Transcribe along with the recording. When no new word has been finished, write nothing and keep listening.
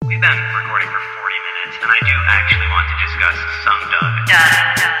We've been recording for 40 minutes, and I do actually want to discuss some Doug.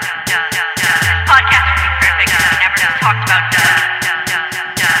 This podcast would be perfect if we never talked about Doug.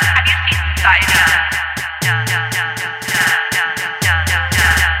 Have you seen Society?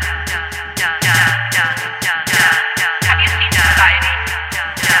 Have you seen Society?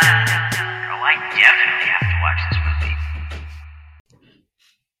 Oh, I definitely have to watch this movie.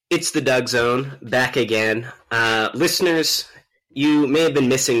 It's the Doug Zone, back again. Listeners, you may have been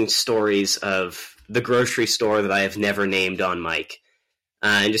missing stories of the grocery store that I have never named on mic.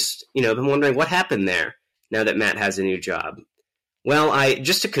 And just, been wondering what happened there now that Matt has a new job. Well,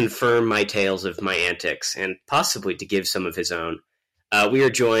 just to confirm my tales of my antics, and possibly to give some of his own, we are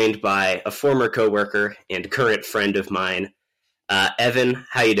joined by a former coworker and current friend of mine. Evan,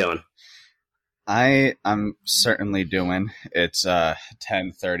 how you doing? I'm certainly doing. It's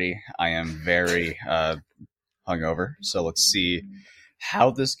 10:30. I am very hungover, so let's see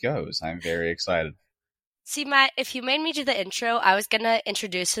how this goes. I'm very excited. See, Matt, if you made me do the intro, I was going to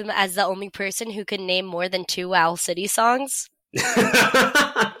introduce him as the only person who can name more than 2 Owl City songs.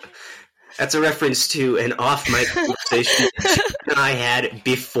 That's a reference to an off-mic conversation that I had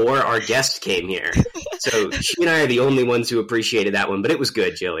before our guest came here. So she and I are the only ones who appreciated that one, but it was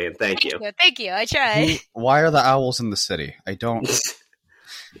good, Jillian. Thank you. Thank you. I tried. Why are the owls in the city? I don't...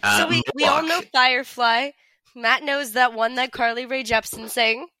 So we all know Firefly. Matt knows that one that Carly Rae Jepsen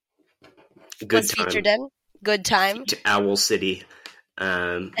sang. Good was time. featured in. Good time. To Owl City.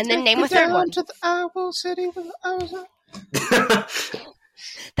 And then name a third one. To the Owl City with the owls.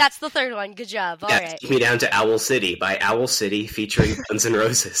 That's the third one. Good job. All right. Take me down to Owl City by Owl City featuring Guns N'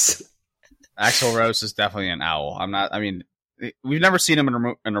 Roses. Axl Rose is definitely an owl. We've never seen him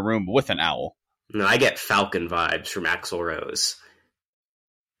in a room with an owl. No, I get Falcon vibes from Axl Rose.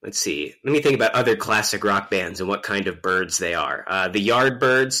 Let's see. Let me think about other classic rock bands and what kind of birds they are. The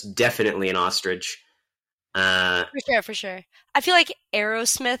Yardbirds, definitely an ostrich. For sure. I feel like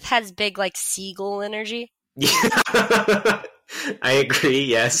Aerosmith has big, seagull energy. Yeah. I agree,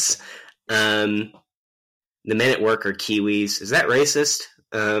 yes. The men at work are Kiwis. Is that racist?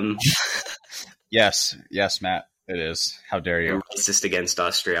 Yes, Matt, it is. How dare you? I'm racist against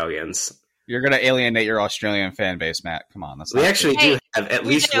Australians. You're going to alienate your Australian fan base, Matt. Come on. We actually do have at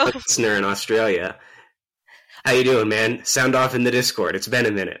least one listener in Australia. How you doing, man? Sound off in the Discord. It's been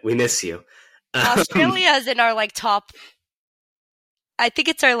a minute. We miss you. Australia is in our, top... I think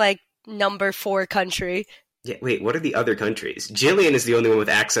it's our, number 4 country. Yeah, wait, what are the other countries? Jillian is the only one with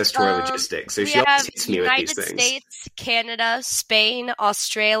access to our logistics, so she always hits me with these things. United States, Canada, Spain,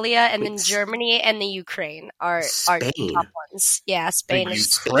 Australia, and then Germany and the Ukraine are our top ones. Yeah, Spain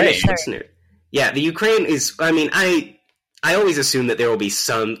is Ukraine. Yeah, the Ukraine is, I always assume that there will be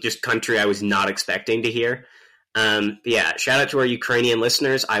some just country I was not expecting to hear. Yeah, shout out to our Ukrainian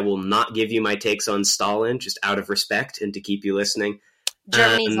listeners. I will not give you my takes on Stalin, just out of respect and to keep you listening.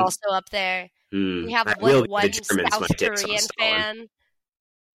 Germany's also up there. We have one South Korean fan.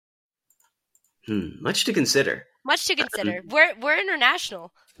 Much to consider. We're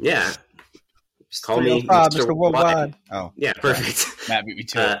international. Yeah. Call me Mr. Worldwide. Oh, yeah, perfect. Matt beat me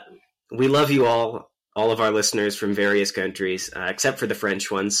to it. We love you all of our listeners from various countries, except for the French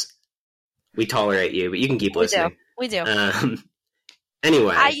ones. We tolerate you, but you can keep listening. We do.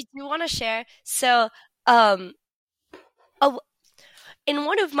 Anyway. I do want to share. So, in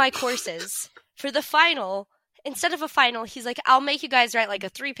one of my courses, for the final, instead of a final, he's like, I'll make you guys write a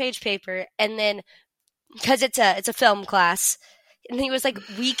 3-page paper, and then, because it's a film class, and he was like,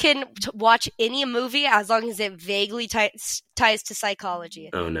 we can watch any movie as long as it vaguely ties to psychology.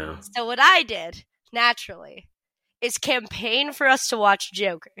 Oh, no. So what I did, naturally, is campaign for us to watch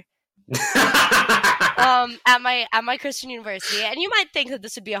Joker. At my Christian university. And you might think that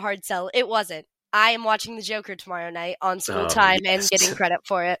this would be a hard sell. It wasn't. I am watching the Joker tomorrow night on school time and getting credit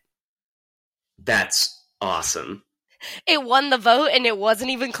for it. That's awesome. It won the vote and it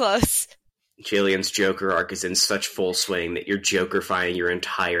wasn't even close. Jillian's Joker arc is in such full swing that you're Jokerfying your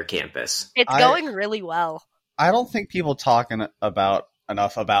entire campus. It's going really well. I don't think people talk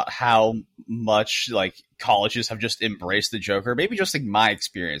enough about how much colleges have just embraced the Joker. Maybe just my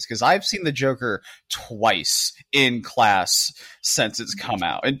experience, because I've seen the Joker twice in class since it's come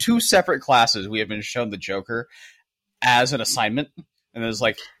out. In 2 separate classes, we have been shown the Joker as an assignment, and it was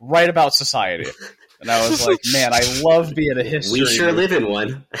right about society. And I was like, man, I love being a history. We sure live in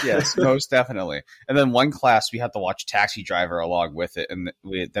one. Yes, most definitely. And then one class, we had to watch Taxi Driver along with it, and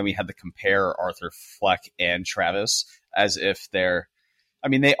then we had to compare Arthur Fleck and Travis as if they're...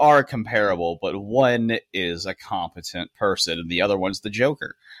 they are comparable, but one is a competent person and the other one's the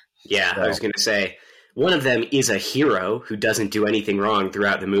Joker. Yeah, So. I was going to say, One of them is a hero who doesn't do anything wrong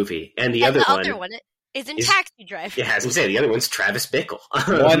throughout the movie, and the And other the one, other one is in is- Taxi Driver. yeah, as I say, the other one's Travis Bickle.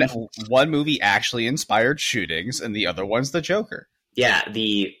 One movie actually inspired shootings, and the other one's the Joker.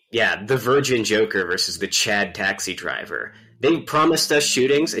 the Virgin Joker versus the Chad Taxi Driver. They promised us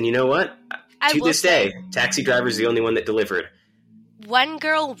shootings, and you know what? I To will this day, Taxi Driver's the only one that delivered. One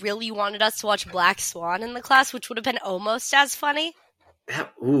girl really wanted us to watch Black Swan in the class, which would have been almost as funny.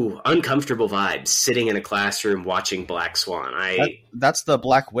 Uncomfortable vibes, sitting in a classroom watching Black Swan. That's the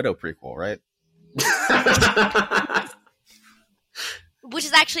Black Widow prequel, right? Which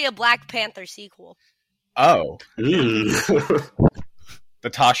is actually a Black Panther sequel. Oh. Mm.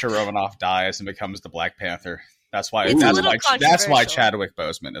 Natasha Romanoff dies and becomes the Black Panther. That's why. It's a little That's why controversial. Chadwick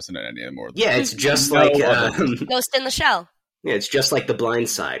Boseman isn't in any more. Yeah, it's just No like other. Ghost in the Shell. yeah, it's just like The Blind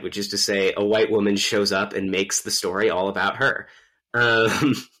Side, which is to say, a white woman shows up and makes the story all about her.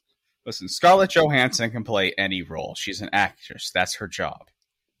 Listen, Scarlett Johansson can play any role. She's an actress. That's her job.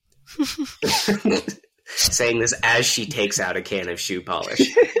 Saying this as she takes out a can of shoe polish.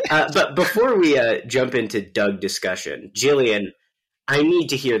 But before we jump into Doug discussion, Jillian, I need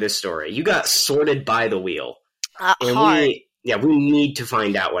to hear this story. You got sorted by the wheel. And Hard. we need to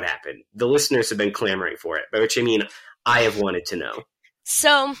find out what happened. The listeners have been clamoring for it, by which I mean I have wanted to know.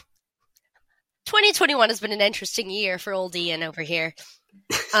 So, 2021 has been an interesting year for old Ian over here.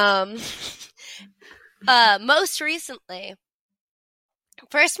 Most recently,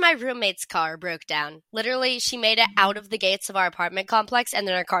 first my roommate's car broke down. Literally, she made it out of the gates of our apartment complex, and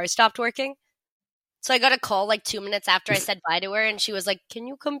then her car stopped working. So I got a call like 2 minutes after I said bye to her, and she was like, "Can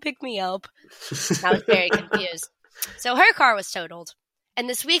you come pick me up?" I was very confused. So her car was totaled. And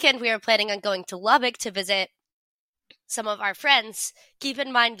this weekend, we are planning on going to Lubbock to visit some of our friends. Keep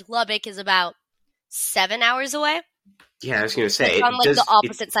in mind, Lubbock is about 7 hours away. Yeah, I was going to say. It's on like the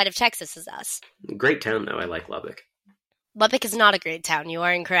opposite side of Texas as us. Great town, though. I like Lubbock. Lubbock is not a great town. You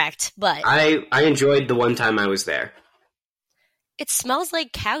are incorrect. But I enjoyed the one time I was there. it smells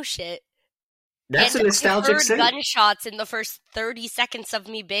like cow shit. That's And a nostalgic I heard thing. gunshots in the first 30 seconds of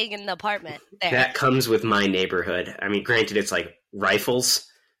me being in the apartment there. That comes with my neighborhood. I mean, granted, it's like rifles.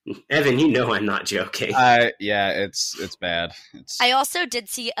 Evan, you know I'm not joking. Yeah, it's bad. I also did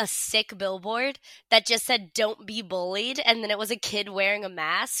see a sick billboard that just said "Don't be bullied," and then it was a kid wearing a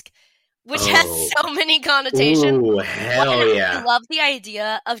mask, which has so many connotations. Ooh, hell I yeah. love the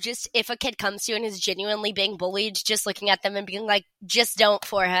idea of just if a kid comes to you and is genuinely being bullied, just looking at them and being like, "Just don't,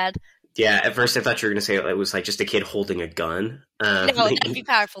 forehead." Yeah, at first I thought you were going to say it was like just a kid holding a gun. No, that'd be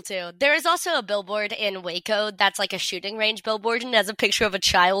powerful too. There is also a billboard in Waco that's like a shooting range billboard and has a picture of a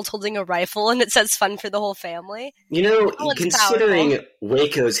child holding a rifle and it says "Fun for the whole family." You know, That one's considering powerful.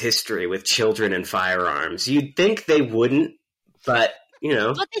 Waco's history with children and firearms, you'd think they wouldn't, but, you know.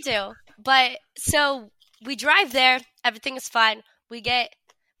 That's what they do. But so we drive there, everything is fine. We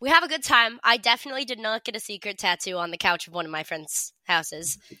have a good time. I definitely did not get a secret tattoo on the couch of one of my friends'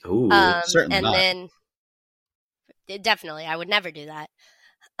 houses. Ooh. certainly and not. then definitely, I would never do that.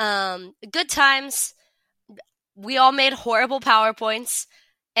 Good times. We all made horrible PowerPoints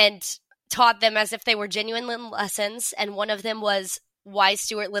and taught them as if they were genuine lessons. And one of them was why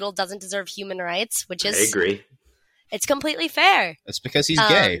Stuart Little doesn't deserve human rights, which I is agree. it's completely fair. It's because he's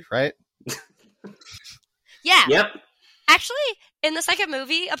gay, right? Yeah. Yep. Actually, in the second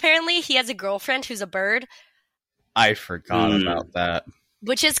movie, apparently he has a girlfriend who's a bird, I forgot about that.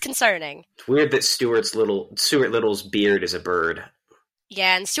 which is concerning. It's weird that Stuart Little's beard is a bird.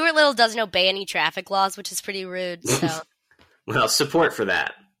 Yeah, and Stuart Little doesn't obey any traffic laws, which is pretty rude. So, Well, support for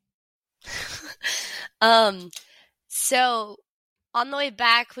that. so on the way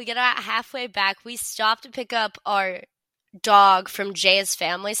back, we get about halfway back. We stopped to pick up our dog from Jay's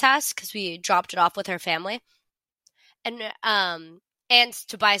family's house because we dropped it off with her family, and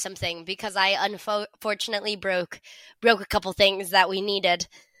to buy something because I unfortunately broke a couple things that we needed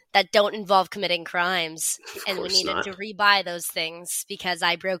that don't involve committing crimes, and we course needed not. to rebuy those things because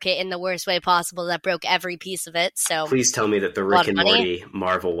I broke it in the worst way possible. That broke every piece of it. So Please tell me that the lot Rick of and money. Morty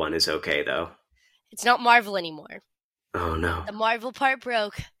Marvel one is okay, though. it's not Marvel anymore. Oh, no. The Marvel part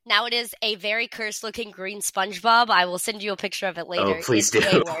broke. Now it is a very cursed-looking green SpongeBob. I will send you a picture of it later. Oh, please It's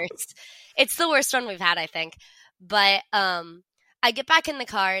do. way worse. It's the worst one we've had, I think. But I get back in the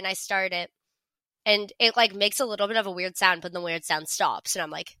car and I start it, and it like makes a little bit of a weird sound, but the weird sound stops, and I'm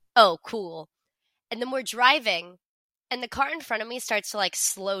like, "Oh, cool." And then we're driving, and the car in front of me starts to like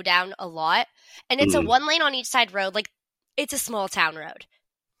slow down a lot, and it's a one lane on each side road, like it's a small town road.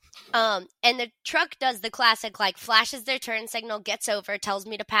 And the truck does the classic, like, flashes their turn signal, gets over, tells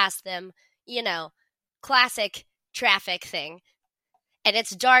me to pass them, classic traffic thing. And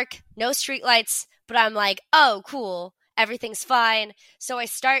it's dark, no streetlights, But I'm like, oh, cool. Everything's fine. So I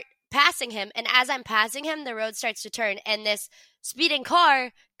start passing him, and as I'm passing him, the road starts to turn, and this speeding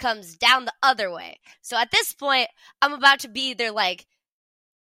car comes down the other way. So at this point, I'm about to be either like,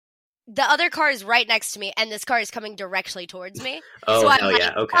 the other car is right next to me, and this car is coming directly towards me. Oh, so I'm hell like,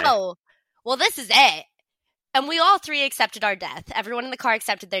 yeah, okay. oh, well, this is it. And we all three accepted our death. Everyone in the car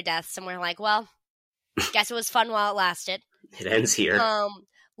accepted their deaths, and we're like, well, guess it was fun while it lasted. It ends here.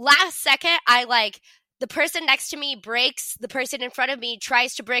 Last second, the person next to me brakes, the person in front of me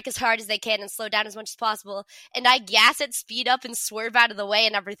tries to brake as hard as they can and slow down as much as possible, and I gas it, speed up, and swerve out of the way,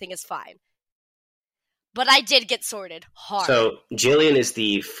 and everything is fine. But I did get sorted hard. So Jillian is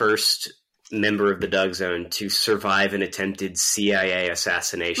the first member of the Doug Zone to survive an attempted CIA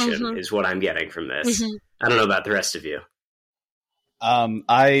assassination, is what I'm getting from this. I don't know about the rest of you.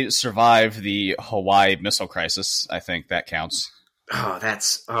 I survived the Hawaii missile crisis. I think that counts.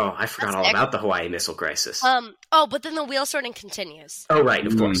 I forgot all about the Hawaii missile crisis. But then the wheel sorting continues. Oh, right,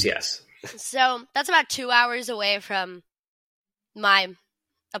 of course, yes. So that's about 2 hours away from my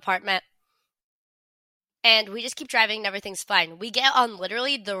apartment. And we just keep driving and everything's fine. We get on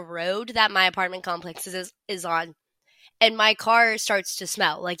literally the road that my apartment complex is on. And my car starts to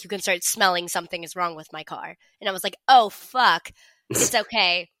smell. Like, you can start smelling something is wrong with my car. And I was like, oh, fuck. It's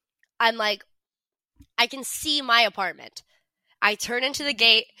okay. I'm like, I can see my apartment. I turn into the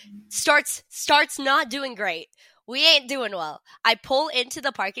gate. Starts not doing great. We ain't doing well. I pull into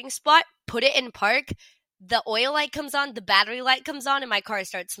the parking spot, put it in park. The oil light comes on, the battery light comes on, and my car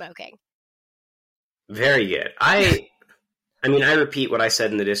starts smoking. Very good. I repeat what I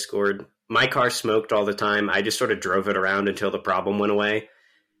said in the Discord. My car smoked all the time. I just sort of drove it around until the problem went away.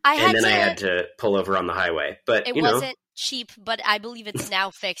 I had to pull over on the highway. But it wasn't cheap, but I believe it's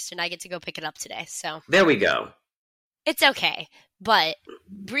now fixed, and I get to go pick it up today. So there we go. It's okay, but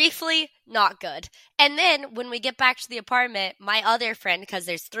briefly, not good. And then when we get back to the apartment, my other friend, because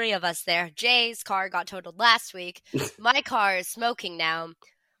there's 3 of us there, Jay's car got totaled last week. My car is smoking now.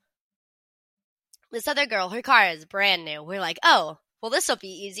 This other girl, her car is brand new. We're like, oh, well, this will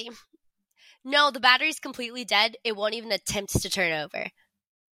be easy. No, the battery's completely dead. It won't even attempt to turn over.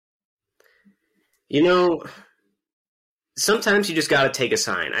 You know, sometimes you just got to take a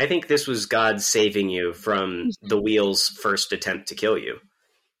sign. I think this was God saving you from the wheel's first attempt to kill you.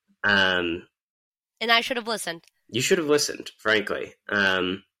 And I should have listened. You should have listened, frankly.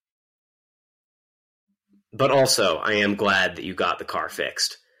 But also, I am glad that you got the car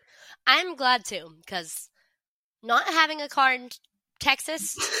fixed. I'm glad too, because not having a car in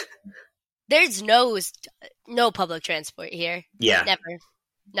Texas, there's no public transport here. Yeah. Never.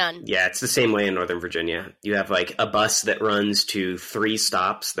 None. Yeah, it's the same way in Northern Virginia. You have like a bus that runs to 3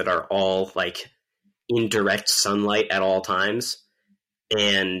 stops that are all like in direct sunlight at all times,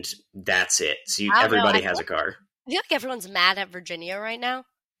 and that's it. So everybody has a car. I feel like everyone's mad at Virginia right now.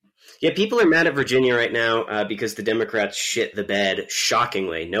 Yeah, people are mad at Virginia right now because the Democrats shit the bed.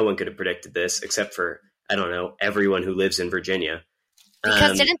 Shockingly, no one could have predicted this except for, I don't know, everyone who lives in Virginia.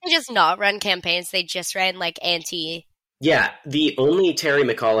 Because didn't they just not run campaigns? They just ran like anti. Yeah, the only Terry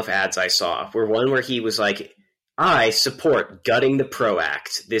McAuliffe ads I saw were one where he was like, I support gutting the PRO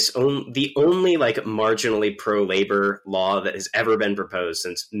Act, the only like marginally pro-labor law that has ever been proposed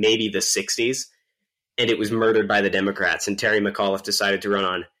since maybe the 60s, and it was murdered by the Democrats, and Terry McAuliffe decided to run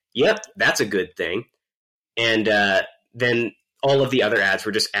on, yep, that's a good thing. And then all of the other ads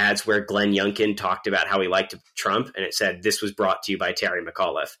were just ads where Glenn Youngkin talked about how he liked Trump, and it said, this was brought to you by Terry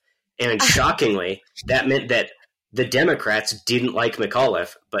McAuliffe. And shockingly, that meant that the Democrats didn't like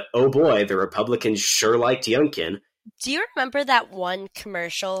McAuliffe, but oh boy, the Republicans sure liked Youngkin. Do you remember that one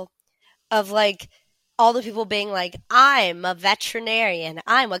commercial of like all the people being like, I'm a veterinarian,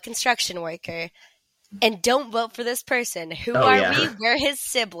 I'm a construction worker, and don't vote for this person. Who are we? We're his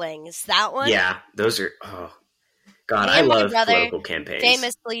siblings. That one? Yeah, those are... Oh, God, I love political campaigns.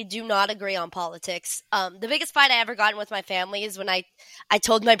 Famously do not agree on politics. The biggest fight I ever got with my family is when I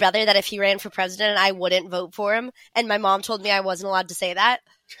told my brother that if he ran for president, I wouldn't vote for him. And my mom told me I wasn't allowed to say that.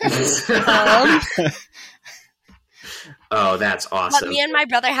 Oh, that's awesome. But me and my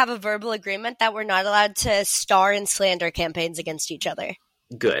brother have a verbal agreement that we're not allowed to star in slander campaigns against each other.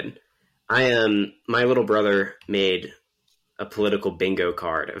 Good. My little brother made a political bingo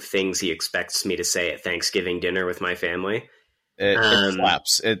card of things he expects me to say at Thanksgiving dinner with my family. It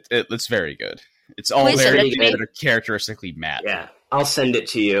slaps. It's very good. It's all very good, characteristically Matt. Yeah, I'll send it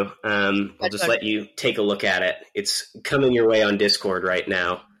to you. I'll just let you take a look at it. It's coming your way on Discord right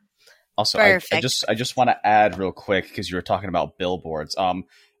now. Also, I just want to add real quick, because you were talking about billboards.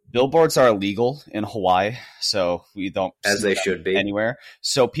 Billboards are illegal in Hawaii, so we don't As see they them should be. anywhere.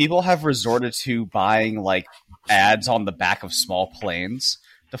 So people have resorted to buying like ads on the back of small planes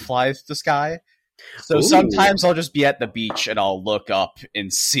to fly through the sky. So Ooh. sometimes I'll just be at the beach and I'll look up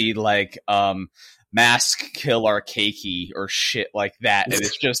and see like mask kill our keiki or shit like that, and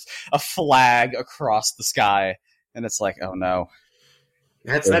it's just a flag across the sky, and it's like, oh no.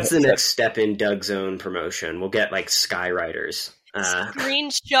 That's the next step in Doug's own promotion. We'll get like skywriters.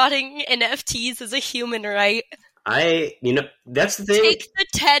 Screenshotting NFTs is a human right. That's the thing. Take the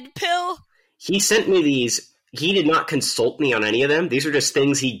TED pill. He sent me these. He did not consult me on any of them. These are just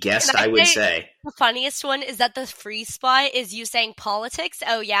things he guessed I would say. The funniest one is that the free spot is you saying politics.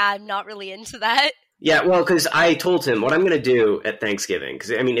 Oh yeah, I'm not really into that. Yeah, well, because I told him what I'm going to do at Thanksgiving.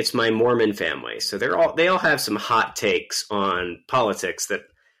 Because I mean, it's my Mormon family, so they all have some hot takes on politics that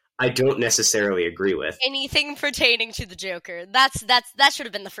I don't necessarily agree with. Anything pertaining to the Joker. That should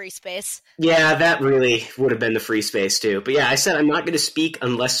have been the free space. Yeah, that really would have been the free space too. But yeah, I said I'm not going to speak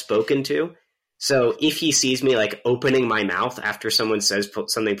unless spoken to. So if he sees me like opening my mouth after someone says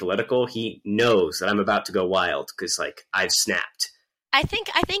something political, he knows that I'm about to go wild because like I've snapped. I think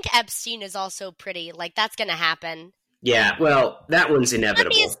Epstein is also pretty like that's gonna happen. Yeah, well, that one's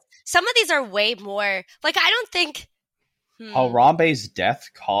inevitable. Some of these are way more like I don't think. Harambe's death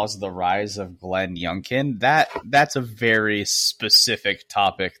caused the rise of Glenn Youngkin. That's a very specific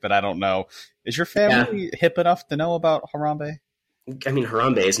topic that I don't know. Is your family hip enough to know about Harambe? I mean,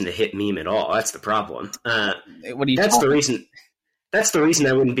 Harambe isn't a hit meme at all. That's the problem. What do you? That's the reason. That's the reason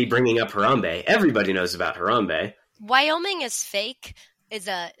I wouldn't be bringing up Harambe. Everybody knows about Harambe. Wyoming is fake is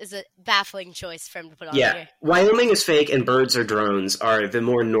a baffling choice for him to put on here. Wyoming is fake and birds are drones are the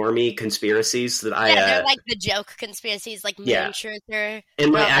more normie conspiracies that they're like the joke conspiracies, like Moontruther.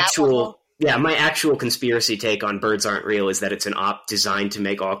 And my actual conspiracy take on birds aren't real is that it's an op designed to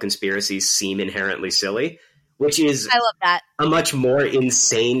make all conspiracies seem inherently silly. Which is I love that. A much more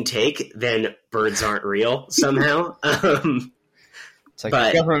insane take than birds aren't real somehow. It's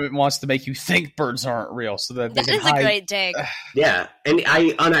like the government wants to make you think birds aren't real so that they can hide. That is a great take. Yeah, and I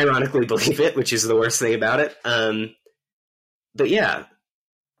unironically believe it, which is the worst thing about it. But yeah,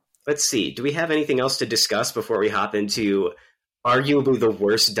 let's see. Do we have anything else to discuss before we hop into arguably the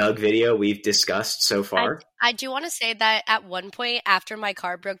worst Doug video we've discussed so far? I do want to say that at one point after my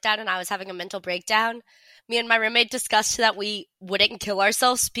car broke down and I was having a mental breakdown, me and my roommate discussed that we wouldn't kill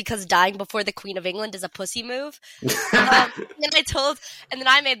ourselves because dying before the Queen of England is a pussy move. And then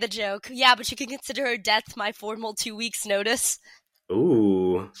I made the joke, yeah, but you can consider her death my formal 2 weeks notice.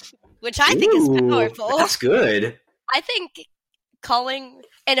 Ooh. Which I think is powerful. That's good. I think calling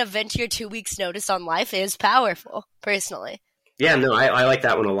an event your 2 weeks notice on life is powerful, personally. Yeah, no, I like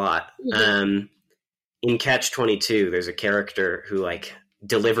that one a lot. In Catch-22, there's a character who, like,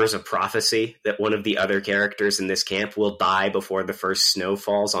 delivers a prophecy that one of the other characters in this camp will die before the first snow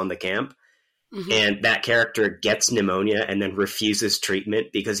falls on the camp. Mm-hmm. And that character gets pneumonia and then refuses treatment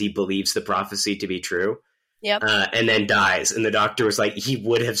because he believes the prophecy to be true. Yep. And then dies. And the doctor was like, he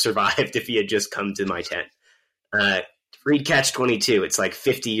would have survived if he had just come to my tent. Read Catch-22. It's like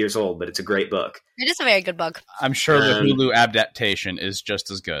 50 years old, but it's a great book. It is a very good book. I'm sure the Hulu adaptation is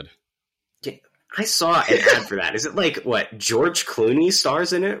just as good. I saw an ad for that. Is it like, what, George Clooney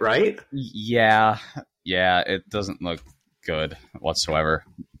stars in it, right? Yeah, it doesn't look good whatsoever.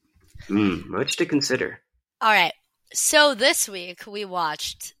 Much to consider. All right, so this week we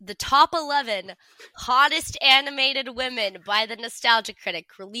watched the top 11 hottest animated women by the Nostalgia Critic,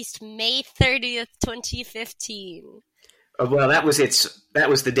 released May 30th, 2015. Well, that was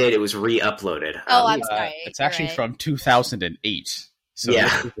the date it was re-uploaded. I'm sorry. It's actually from 2008. So yeah.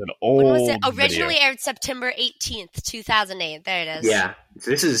 This is an old when was it? Originally video. aired September 18th, 2008. There it is. Yeah.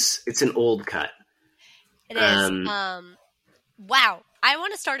 It's an old cut. It is. Wow. I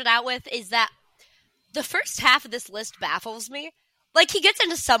want to start it out with is that the first half of this list baffles me. Like, he gets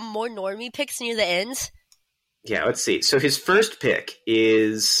into some more normie picks near the end. Yeah, let's see. So his first pick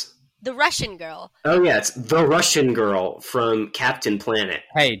is... The Russian girl. Oh, yeah. It's the Russian girl from Captain Planet.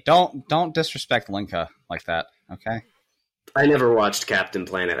 Hey, don't disrespect Linka like that, okay? I never watched Captain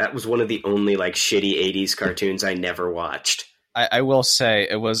Planet. That was one of the only like shitty 80s cartoons I never watched. I will say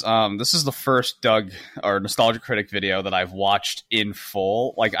it was this is the first Doug or Nostalgia Critic video that I've watched in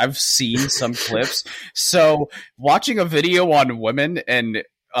full. Like I've seen some clips. So watching a video on women and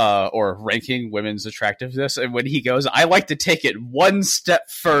or ranking women's attractiveness, and when he goes, I like to take it one step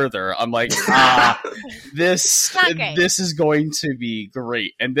further. I'm like, this is going to be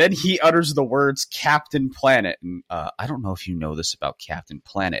great. And then he utters the words Captain Planet. And I don't know if you know this about Captain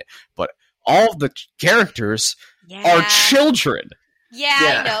Planet, but all of the characters are children. Yeah,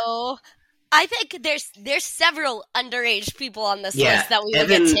 Yeah. I know. I think there's several underage people on this Yeah, list that we will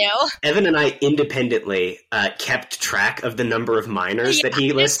Evan- get to. Evan and I independently kept track of the number of minors Yeah, that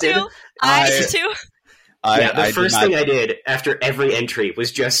he listed. Too. I I- did too. The first thing I did after every entry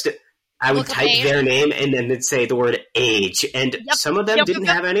was just I would Look up type age. their name and then it'd say the word age, and Yep, some of them yep, didn't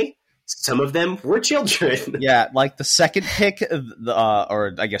yep. have any. Some of them were children. Yeah, like the second pick,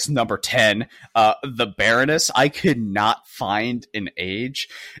 or I guess number 10, the Baroness, I could not find an age.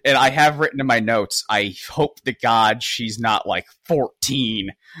 And I have written in my notes, I hope to God she's not like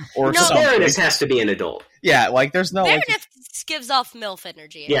 14 or No. something. Baroness has to be an adult. Yeah, like there's no... like, Meredith gives off MILF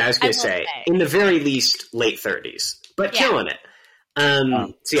energy. Yeah, I was going to will say, in the very least, late 30s, but Yeah. killing it.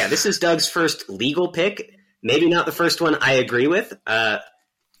 So yeah, this is Doug's first legal pick. Maybe not the first one I agree with,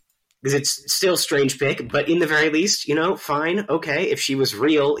 because it's still a strange pick, but in the very least, fine, okay. If she was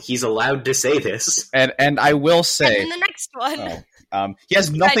real, he's allowed to say this. And I will And say... then the next one. He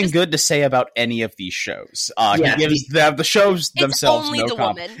has nothing just- good to say about any of these shows. Yeah, He gives the shows It's themselves only no the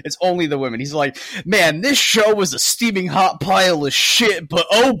comment. woman. It's only the women. He's like, man, this show was a steaming hot pile of shit, but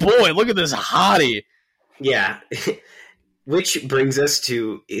oh boy, look at this hottie. Yeah. Which brings us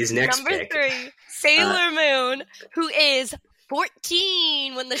to his next Number pick. 3, Sailor Moon, who is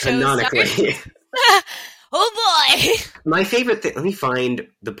 14 when the show starts. Canonically. Oh boy! My favorite thing, let me find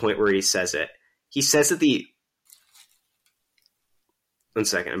the point where he says it. He says that one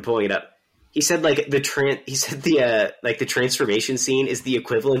second, I'm pulling it up. He said the transformation scene is the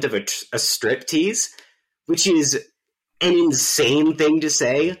equivalent of a strip tease, which is an insane thing to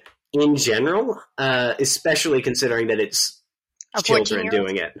say in general, especially considering that it's A children 14-year-old?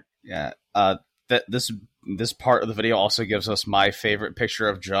 doing it. Yeah. This part of the video also gives us my favorite picture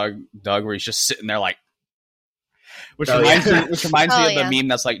of Doug, where he's just sitting there like, which Oh, reminds yeah. me of yeah. the meme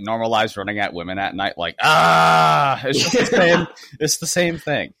that's like normalized running at women at night, like it's just the same. It's the same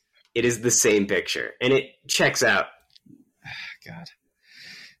thing. It is the same picture, and it checks out. God.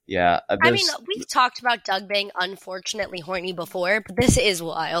 Yeah. I mean, we've talked about Doug being unfortunately horny before, but this is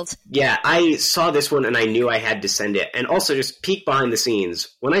wild. Yeah, I saw this one and I knew I had to send it. And also, just peek behind the scenes.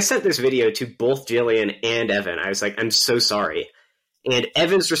 When I sent this video to both Jillian and Evan, I was like, I'm so sorry. And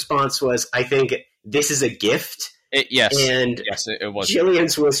Evan's response was, I think this is a gift. Yes. And Yes, it was.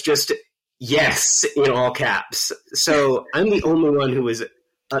 Jillian's was just, yes, in all caps. So I'm the only one who was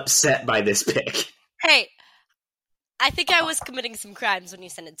upset by this pick. Hey, I think I was committing some crimes when you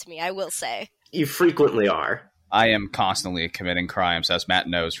sent it to me, I will say. You frequently are. I am constantly committing crimes, as Matt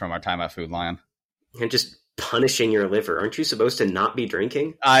knows from our time at Food Lion. And just punishing your liver. Aren't you supposed to not be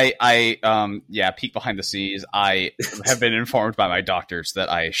drinking? Peek behind the scenes. I have been informed by my doctors that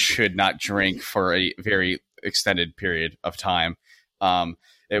I should not drink for a very extended period of time.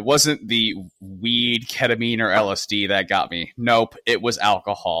 It wasn't the weed, ketamine, or LSD that got me. Nope, it was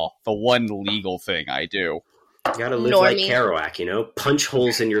alcohol. The one legal thing I do. You gotta live like Kerouac, punch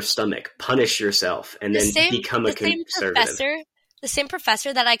holes in your stomach, punish yourself, and then become a conservative. The same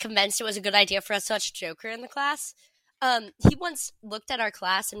professor that I convinced it was a good idea for us to watch Joker in the class, he once looked at our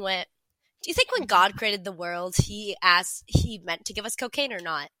class and went, do you think when God created the world, he meant to give us cocaine or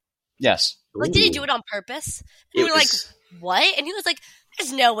not? Yes. Like, did he do it on purpose? And we were like, what? And he was like,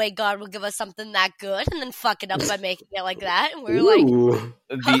 there's no way God will give us something that good and then fuck it up by making it like that. And we were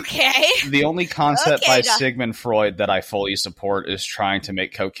like, okay. The only concept by Doc. Sigmund Freud that I fully support is trying to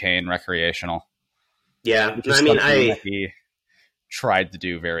make cocaine recreational. Yeah, Which is something that he tried to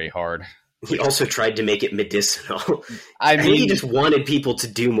do very hard. He also tried to make it medicinal. I think he mean, just wanted people to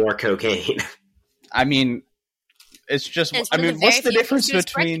do more cocaine. I mean, it's just. It's I one of mean, the what's very the few difference things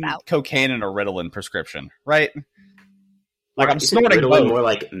to write between about. cocaine and a Ritalin prescription, right? Like I'm Isn't snorting Ritalin both. more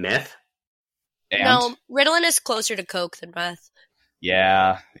like meth? And No, Ritalin is closer to coke than meth.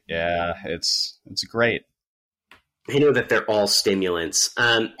 yeah, it's great. I know that they're all stimulants.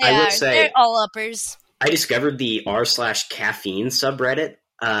 I They will are. say, They're all uppers. I discovered the r/caffeine subreddit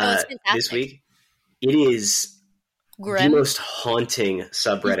It's fantastic. this week. It is Grim. the most haunting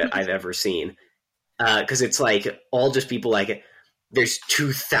subreddit I've ever seen. Because it's like all just people like, there's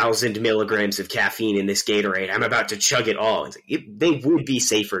 2,000 milligrams of caffeine in this Gatorade. I'm about to chug it all. It's like, they would be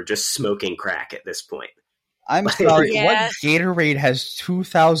safer just smoking crack at this point. I'm sorry. Yeah. What Gatorade has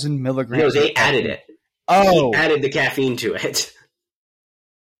 2,000 milligrams? No, they of added caffeine? it. Oh, He added the caffeine to it.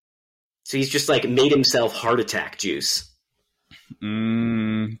 So he's just like made himself heart attack juice.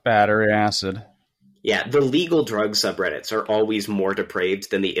 battery acid. Yeah, the legal drug subreddits are always more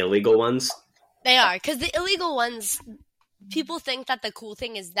depraved than the illegal ones. They are, because the illegal ones, people think that the cool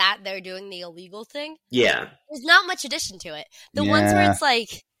thing is that they're doing the illegal thing. Yeah, There's not much addition to it. The ones where Yeah. it's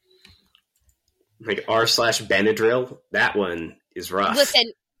like, like r/Benadryl, that one is rough. Listen,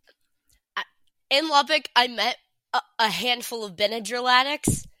 in Lubbock, I met a handful of Benadryl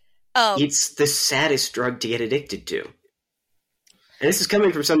addicts. It's the saddest drug to get addicted to. And this is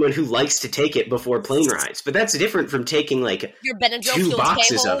coming from someone who likes to take it before plane rides. But that's different from taking, like, your Benadryl 2 fueled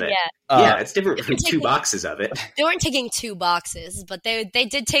boxes camel, of it. yeah. It's different from 2 boxes of it. They weren't taking 2 boxes, but they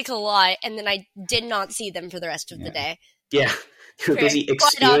did take a lot, and then I did not see them for the rest of the day. Yeah. They were busy For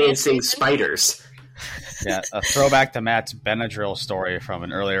quite obvious experiencing reasons. spiders. Yeah, a throwback to Matt's Benadryl story from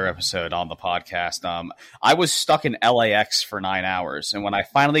an earlier episode on the podcast. I was stuck in LAX for 9 hours, and when I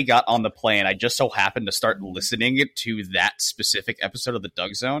finally got on the plane, I just so happened to start listening to that specific episode of the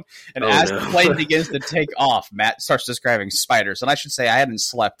Doug Zone. And the plane begins to take off, Matt starts describing spiders. And I should say I hadn't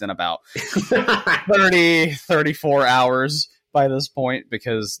slept in about 34 hours by this point,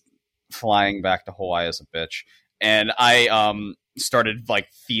 because flying back to Hawaii is a bitch. And I started like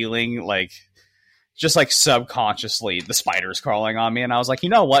feeling like, just like subconsciously, the spiders crawling on me, and I was like, you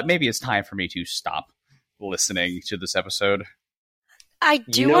know what? Maybe it's time for me to stop listening to this episode. I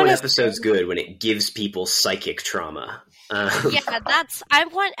do You know want an to. episode's good when it gives people psychic trauma. Yeah, I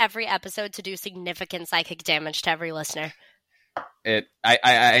want every episode to do significant psychic damage to every listener.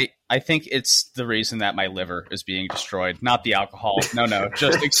 I think it's the reason that my liver is being destroyed, not the alcohol. No,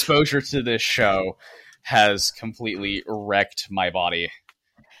 just exposure to this show has completely wrecked my body.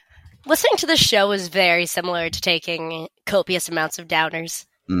 Listening to the show is very similar to taking copious amounts of downers.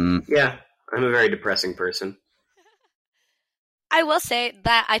 Yeah, I'm a very depressing person. I will say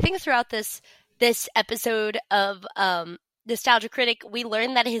that I think throughout this episode of Nostalgia Critic, we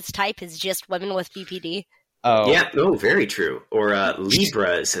learned that his type is just women with BPD. Oh, Yeah, no, very true. Or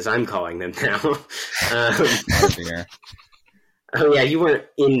Libras, as I'm calling them now. oh dear. Oh yeah, you weren't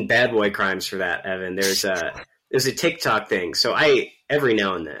in Bad Boy Crimes for that, Evan. There's a TikTok thing. So every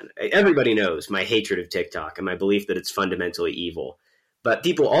now and then, everybody knows my hatred of TikTok and my belief that it's fundamentally evil. But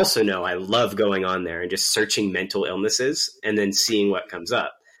people also know I love going on there and just searching mental illnesses and then seeing what comes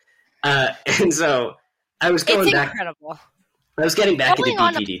up. And so I was going It's back. incredible. I was getting back Going into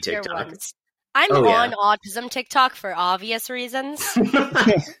on BPD obscure TikTok. ones. I'm Oh, yeah. on autism TikTok for obvious reasons.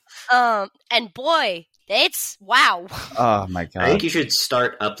 And boy, it's wow. Oh my I god. think you should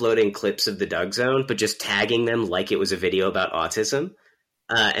start uploading clips of the Doug Zone, but just tagging them like it was a video about autism,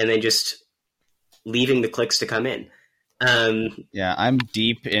 and then just leaving the clicks to come in. Yeah, I'm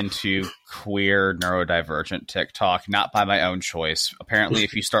deep into queer neurodivergent TikTok, not by my own choice. Apparently,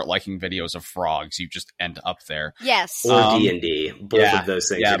 if you start liking videos of frogs, you just end up there. Yes. Or D&D. Both yeah, of those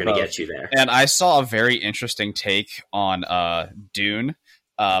things yeah, are going to both. get you there. And I saw a very interesting take on Dune,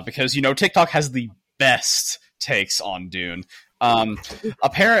 because, you know, TikTok has the best takes on Dune.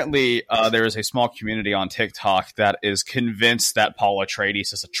 Apparently, there is a small community on TikTok that is convinced that Paul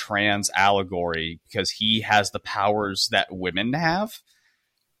Atreides is a trans allegory because he has the powers that women have.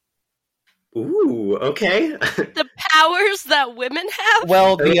 Ooh, okay. The powers that women have?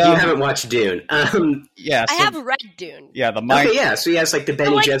 Well, you haven't watched Dune. yeah, I so- have read Dune. yeah, the mind. Okay, yeah, so he has like the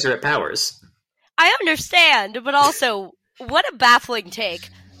Bene like- Gesserit powers. I understand, but also, what a baffling take.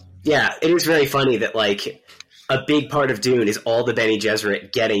 Yeah, it is very funny that like a big part of Dune is all the Bene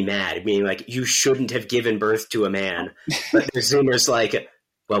Gesserit getting mad, meaning like you shouldn't have given birth to a man. But there's Zoomer's like,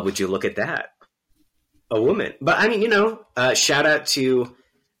 well, would you look at that? A woman. But I mean, you know, shout out to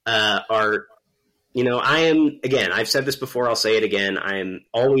our, you know, I am, again, I've said this before, I'll say it again, I am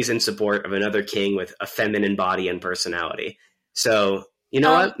always in support of another king with a feminine body and personality. So, you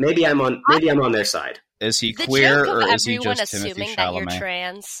know what? Maybe I'm on their side. Is he The queer joke or of is he everyone just Timothy assuming that you're Chalamet?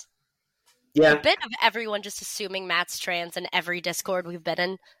 trans. Yeah, A bit of everyone just assuming Matt's trans in every Discord we've been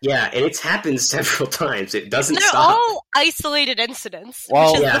in. yeah, and it's happened several times. It doesn't They're stop. all isolated incidents,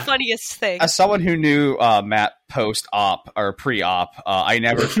 Well, which is yeah. the funniest thing. As someone who knew Matt post-op or pre-op, I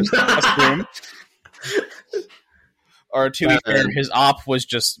never just assumed. Or to be fair, his op was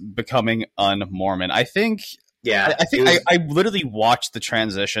just becoming un-Mormon. I think Yeah, I think it was- I literally watched the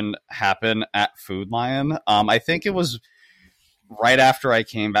transition happen at Food Lion. I think it was right after I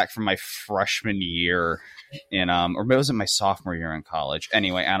came back from my freshman year in, or was it my sophomore year in college?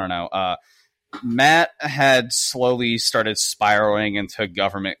 Anyway, I don't know. Matt had slowly started spiraling into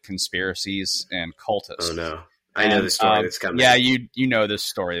government conspiracies and cultists. Oh no, I know the story that's coming. Yeah, you know this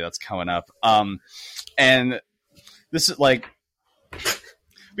story that's coming up. And this is like,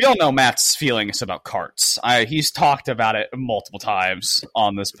 we all know Matt's feelings about carts. He's talked about it multiple times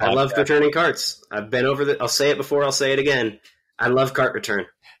on this podcast. I love returning carts. I've been over I'll say it before, I'll say it again. I love cart return.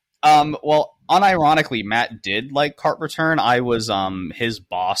 Well, unironically, Matt did like Cart Return. I was his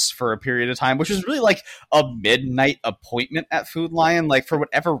boss for a period of time, which was really like a midnight appointment at Food Lion. Like, for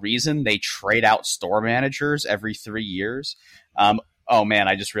whatever reason, they trade out store managers every 3 years. Oh man,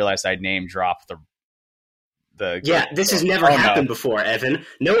 I just realized I name dropped the Yeah, this has never happened before, Evan.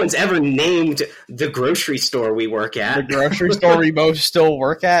 No one's ever named the grocery store we work at. The grocery store we both still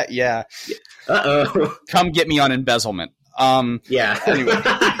work at? Yeah. Uh-oh. Come get me on embezzlement. Yeah. Anyway.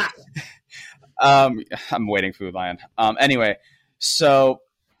 I'm waiting Food Lion. Anyway, so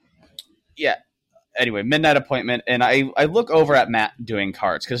yeah. Anyway, midnight appointment, and I look over at Matt doing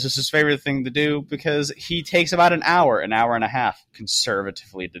carts because it's his favorite thing to do because he takes about an hour and a half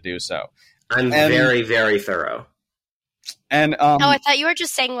conservatively to do so. I'm very, very thorough. And I thought you were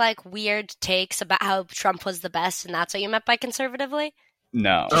just saying like weird takes about how Trump was the best, and that's what you meant by conservatively.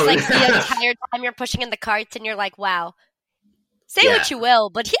 No, Just like the entire time you're pushing in the carts, and you're like, "Wow, say what you will,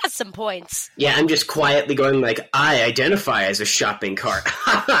 but he has some points." Yeah, I'm just quietly going like, I identify as a shopping cart.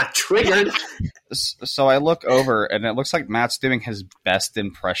 Triggered. So I look over, and it looks like Matt's doing his best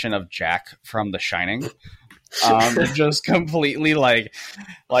impression of Jack from The Shining. Just completely like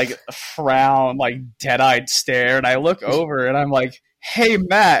frown, like dead-eyed stare, and I look over and I'm like, "Hey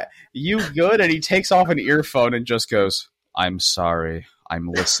Matt, you good?" And he takes off an earphone and just goes, "I'm sorry, I'm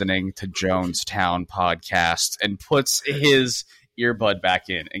listening to Jonestown podcast," and puts his earbud back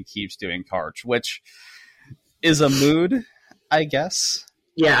in and keeps doing carts, which is a mood, I guess.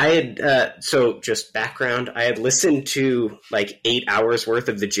 Yeah, I had, so just background, I had listened to like 8 hours worth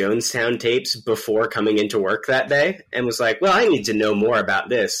of the Jonestown tapes before coming into work that day and was like, well, I need to know more about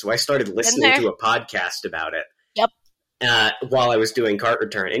this. So I started listening to a podcast about it. Yep. While I was doing Cart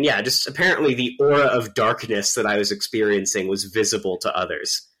Return. And yeah, just apparently the aura of darkness that I was experiencing was visible to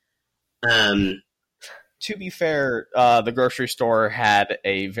others. To be fair, the grocery store had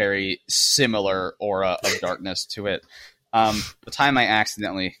a very similar aura of darkness to it. The time I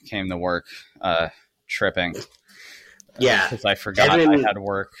accidentally came to work tripping. Yeah. Because I forgot I had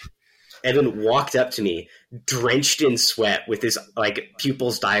work. Evan walked up to me, drenched in sweat, with his like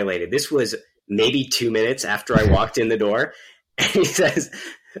pupils dilated. This was maybe 2 minutes after I walked in the door. And he says,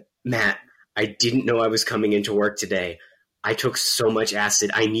 Matt, I didn't know I was coming into work today. I took so much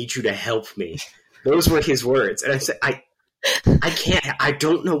acid. I need you to help me. Those were his words. And I said, I can't. I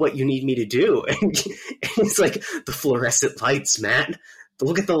don't know what you need me to do. And he's like, the fluorescent lights, Matt.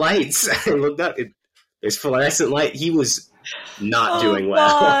 Look at the lights. I looked up. There's fluorescent light. He was not doing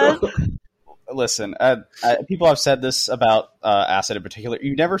well. Listen, people have said this about acid in particular.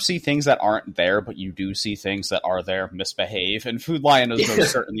 You never see things that aren't there, but you do see things that are there misbehave. And Food Lion was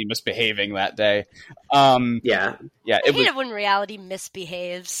most certainly misbehaving that day. Yeah. I hate it when reality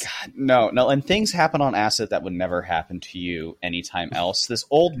misbehaves. God, no. And things happen on acid that would never happen to you anytime else. This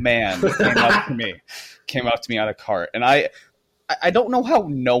old man came up to me on a cart, and I don't know how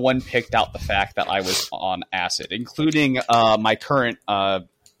no one picked out the fact that I was on acid, including my current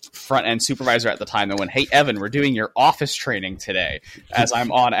front end supervisor at the time that went, "Hey Evan, we're doing your office training today," as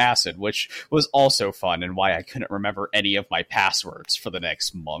I'm on acid, which was also fun and why I couldn't remember any of my passwords for the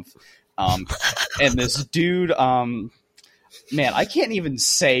next month. And this dude, man, I can't even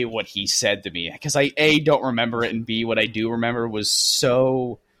say what he said to me because I A, don't remember it, and B, what I do remember was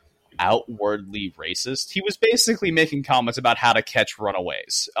so outwardly racist. He was basically making comments about how to catch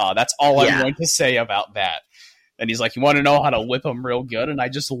runaways. That's all I'm going to say about that. And he's like, "You want to know how to whip them real good?" And I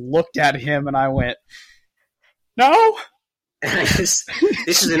just looked at him and I went, "No." This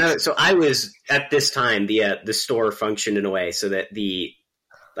is another. So I was at this time the store functioned in a way so that the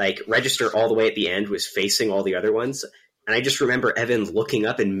like register all the way at the end was facing all the other ones, and I just remember Evan looking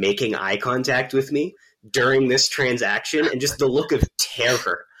up and making eye contact with me during this transaction, and just the look of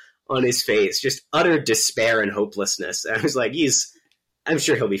terror on his face, just utter despair and hopelessness. And I was like, I'm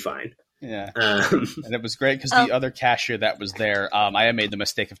sure he'll be fine. Yeah, and it was great because the other cashier that was there, I had made the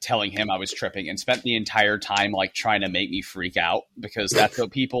mistake of telling him I was tripping and spent the entire time like trying to make me freak out because that's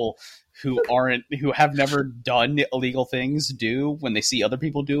what people who have never done illegal things do when they see other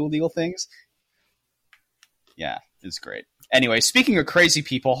people do illegal things. Yeah, it's great. Anyway, speaking of crazy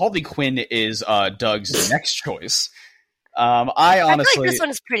people, Harley Quinn is Doug's next choice. I honestly feel like this one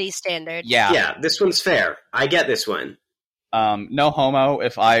is pretty standard. Yeah, this one's fair. I get this one. No homo.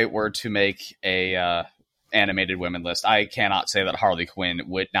 If I were to make a animated women list, I cannot say that Harley Quinn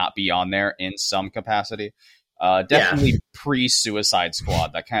would not be on there in some capacity. Definitely pre-Suicide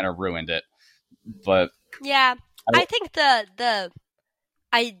Squad. That kind of ruined it. But yeah, I think the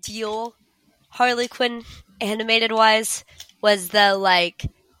ideal Harley Quinn animated wise was the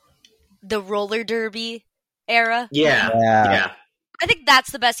roller derby era. Yeah. I think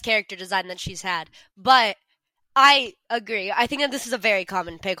that's the best character design that she's had. But I agree. I think that this is a very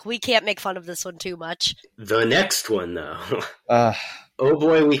common pick. We can't make fun of this one too much. The next one, though. Uh, Oh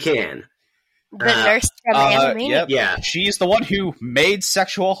boy, we can. The nurse from Animaniacs. yep. Yeah. She's the one who made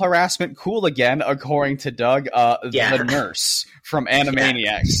sexual harassment cool again, according to Doug. Yeah. The nurse from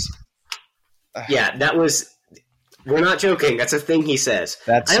Animaniacs. Yeah, that was... We're not joking. That's a thing he says.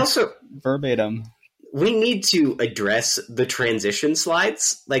 That's I also... verbatim. We need to address the transition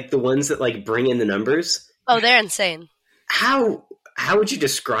slides, like the ones that like bring in the numbers. Oh, they're insane. How would you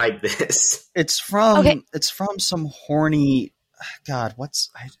describe this? It's from Okay. some horny. God,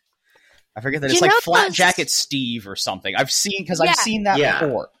 I forget that. It's You like know Flat those- Jacket Steve or something. I've seen Yeah. I've seen that Yeah.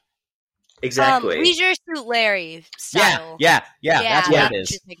 before. Exactly. Leisure Suit Larry style. Yeah. That's what that's it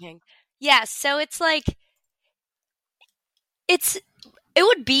is. you're thinking. Yeah, so it's like it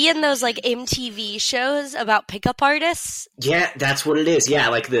would be in those like MTV shows about pickup artists. Yeah, that's what it is. Yeah,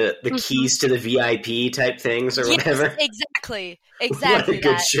 like the Mhm. keys to the VIP type things or Yes, whatever. exactly. What Exactly a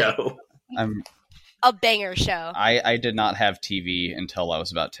good that. show. A banger show. I did not have TV until I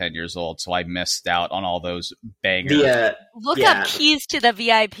was about 10 years old, so I missed out on all those bangers. The Look yeah. up keys to the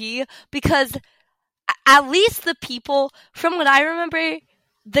VIP because at least the people, from what I remember,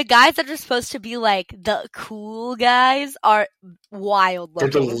 the guys that are supposed to be like the cool guys are wild they're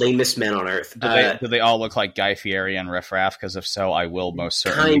the looking. lamest men on earth. Do they all look like Guy Fieri and Riff Raff? Because if so, I will most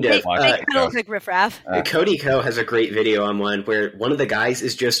certainly Kind of. watch They the kind of show. look like Riff Raff. Cody Ko has a great video on one where one of the guys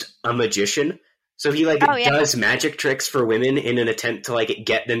is just a magician. So he like Oh, yeah. does magic tricks for women in an attempt to like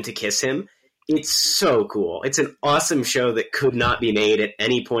get them to kiss him. It's so cool. It's an awesome show that could not be made at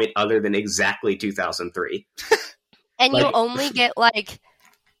any point other than exactly 2003. And you like- only get like,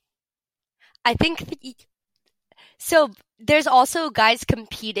 I think, so there's also guys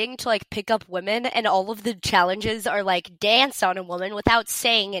competing to like pick up women, and all of the challenges are like dance on a woman without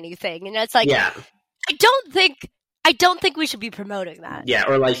saying anything, and it's like, Yeah. I don't think we should be promoting that. Yeah,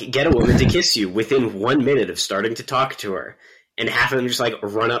 or like get a woman to kiss you within 1 minute of starting to talk to her. And half of them just like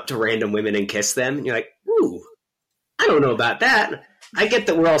run up to random women and kiss them. And you're like, ooh, I don't know about that. I get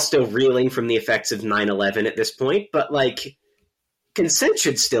that we're all still reeling from the effects of 9/11 at this point, but like consent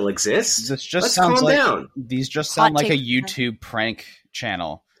should still exist. This just Let's sounds calm like down. these just Hot sound like a take. YouTube prank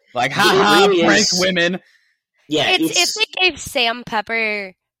channel. Like, It haha, really prank is. women. Yeah, It's if they gave Sam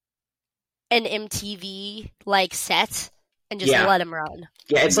Pepper an MTV like set and just Yeah. let him run.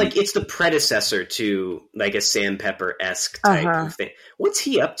 yeah, it's like it's the predecessor to like a Sam Pepper-esque type Uh-huh. of thing. What's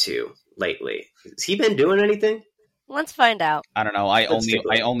he up to lately? Has he been doing anything? Let's find out, I don't know. I Let's take a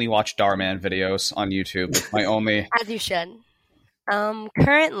look. only watch Darman videos on YouTube. It's my only. as you should.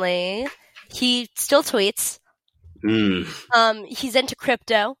 Currently, he still tweets. Hmm. He's into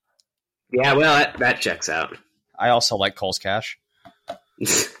crypto. Yeah, well, that checks out. I also like Cole's Cash.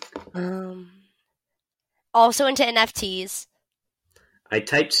 Also into NFTs. I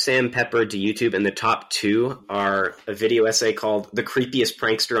typed Sam Pepper to YouTube, and the top two are a video essay called The Creepiest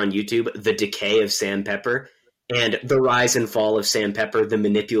Prankster on YouTube, The Decay of Sam Pepper, and The Rise and Fall of Sam Pepper, the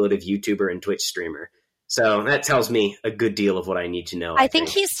manipulative YouTuber and Twitch streamer. So that tells me a good deal of what I need to know. I think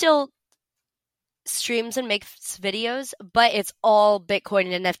he still streams and makes videos, but it's all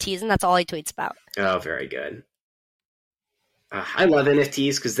Bitcoin and NFTs, and that's all he tweets about. Oh, very good. I love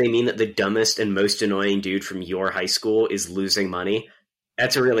NFTs because they mean that the dumbest and most annoying dude from your high school is losing money.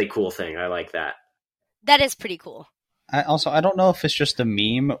 That's a really cool thing. I like that. That is pretty cool. I don't know if it's just a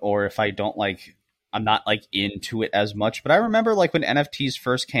meme or if I'm not like into it as much, but I remember like when NFTs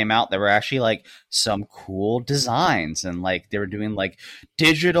first came out, there were actually like some cool designs and like they were doing like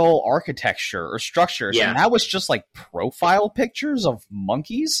digital architecture or structures. Yeah. And that was just like profile pictures of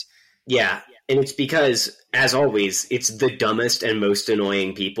monkeys. Yeah, and it's because, as always, it's the dumbest and most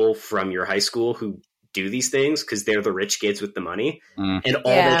annoying people from your high school who do these things because they're the rich kids with the money. Mm. And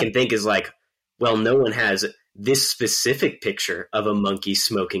all Yeah. they can think is like, well, no one has this specific picture of a monkey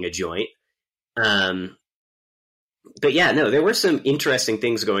smoking a joint. But yeah, no, there were some interesting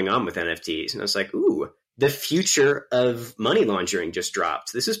things going on with NFTs. And I was like, ooh, the future of money laundering just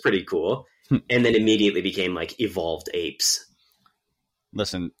dropped. This is pretty cool. And then immediately became like evolved apes.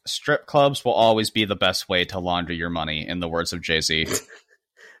 Listen, strip clubs will always be the best way to launder your money, in the words of Jay-Z.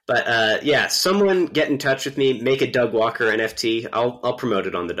 But yeah, someone get in touch with me, make a Doug Walker NFT. I'll promote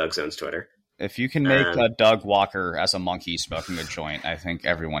it on the Doug Zones Twitter. If you can make a Doug Walker as a monkey smoking a joint, I think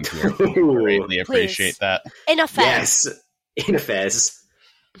everyone here would greatly appreciate that. In a fez. Yes, in a fez.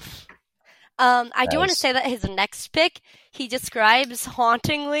 I do want to say that his next pick he describes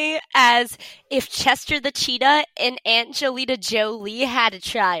hauntingly as if Chester the Cheetah and Angelina Jolie had a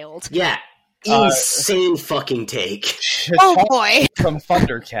child. Yeah, Insane fucking take. Oh boy. From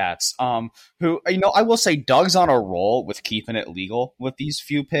Thundercats, who, I will say Doug's on a roll with keeping it legal with these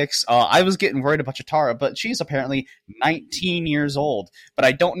few picks. I was getting worried about Chitara, but she's apparently 19 years old. But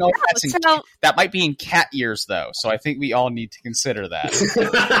I don't know if that's that might be in cat years, though. So I think we all need to consider that.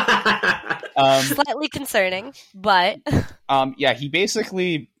 Slightly concerning, but yeah,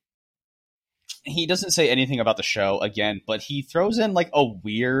 he doesn't say anything about the show again, but he throws in like a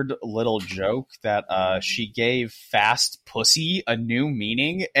weird little joke that she gave Fast Pussy a new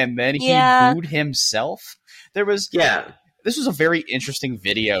meaning, and then he booed himself. This was a very interesting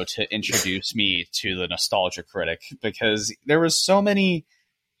video to introduce me to the Nostalgia Critic, because there was so many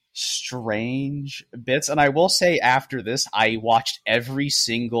strange bits. And I will say, after this, I watched every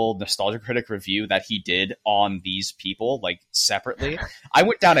single Nostalgia Critic review that he did on these people, like, separately. I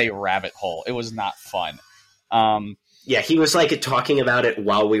went down a rabbit hole. It was not fun. Yeah, he was like talking about it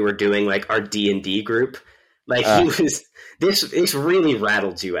while we were doing like our D&D group. Like he was this really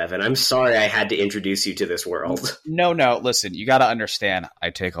rattled you, Evan. I'm sorry I had to introduce you to this world. No, listen, you got to understand,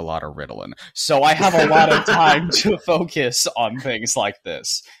 I take a lot of Ritalin, so I have a lot of time to focus on things like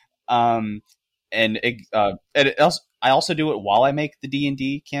this. I also do it while I make the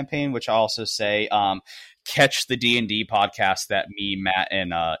D&D campaign, which I also say, catch the D&D podcast that me, Matt,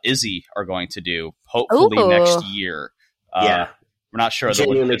 and Izzy are going to do, hopefully next year. Yeah. We're not sure.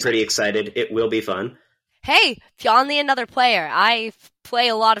 Genuinely pretty excited. It will be fun. Hey, Fionley, another player. I play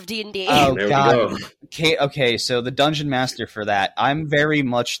a lot of D&D. Oh, there God. we go. Okay, so the Dungeon Master for that, I'm very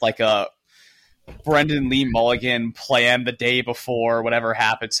much like a Brendan Lee Mulligan plan the day before, whatever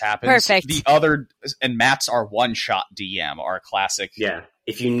happens. Perfect. The other, and Matt's our one-shot DM, our classic. Yeah.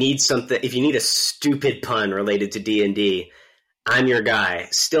 If you need a stupid pun related to D&D, I'm your guy.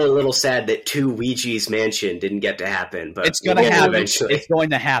 Still a little sad that 2 Ouija's Mansion didn't get to happen, but it's going to happen. Eventually. It's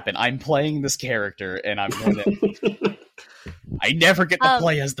going to happen. I'm playing this character, and I'm going to... I never get to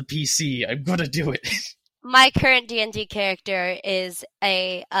play as the PC. I'm going to do it. My current D&D character is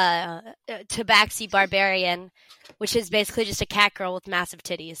a Tabaxi Barbarian, which is basically just a cat girl with massive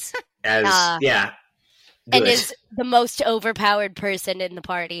titties. Yeah. And is the most overpowered person in the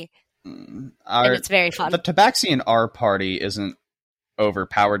party. And it's very fun. The Tabaxi in our party isn't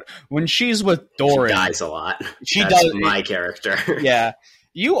overpowered. When she's with Doran, she dies a lot. That's my character. Yeah.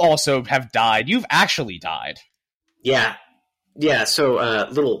 You also have died. You've actually died. Yeah. Yeah, so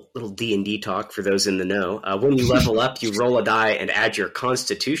little D&D talk for those in the know. When you level up, you roll a die and add your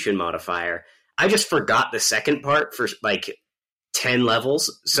Constitution modifier. I just forgot the second part for like 10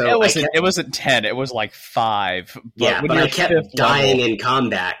 levels. So it wasn't 10, it was like 5. But I kept dying in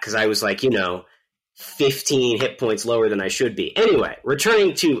combat because I was like, 15 hit points lower than I should be. Anyway,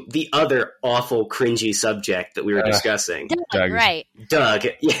 returning to the other awful, cringy subject that we were discussing. Doug, right. Doug,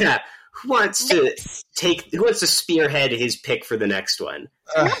 yeah. Who wants to spearhead his pick for the next one?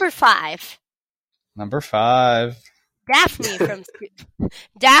 Number 5.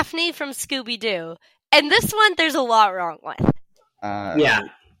 Daphne from Scooby-Doo. And this one, there's a lot wrong with. Yeah.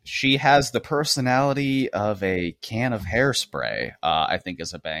 She has the personality of a can of hairspray, I think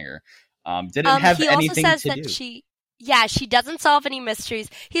is a banger. Didn't have anything to do. She doesn't solve any mysteries.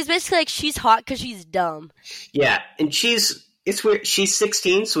 He's basically like, she's hot because she's dumb. Yeah, and it's weird. She's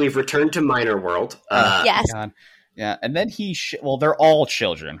 16, so we've returned to Minor World. Yes. God. Yeah, and then they're all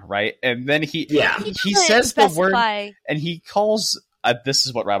children, right? And then he says the word, and he calls, this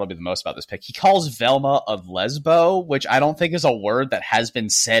is what rattled me the most about this pick, he calls Velma a lesbo, which I don't think is a word that has been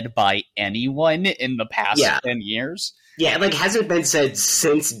said by anyone in the past 10 years. Yeah, it hasn't been said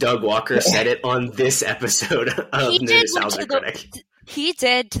since Doug Walker said it on this episode of the Nostalgia Critic. He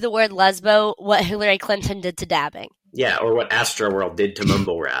did to the word lesbo what Hillary Clinton did to dabbing. Yeah, or what Astroworld did to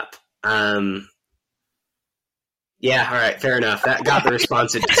mumble rap. Yeah, all right, fair enough. That got the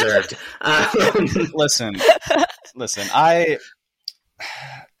response it deserved. Listen,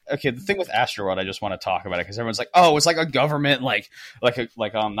 okay, the thing with Astroworld, I just want to talk about it because everyone's like, "Oh, it's like a government,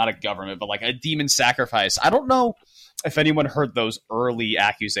 not a government, but like a demon sacrifice." I don't know if anyone heard those early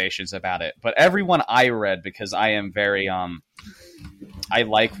accusations about it, but everyone I read, because I am very I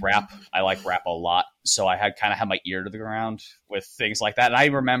like rap. I like rap a lot, so I had my ear to the ground with things like that. And I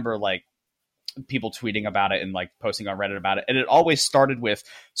remember people tweeting about it and posting on Reddit about it, and it always started with,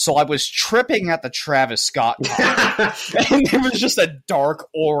 "So I was tripping at the Travis Scott concert," and there was just a dark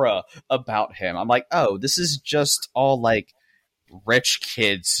aura about him. I'm like, oh, this is just all rich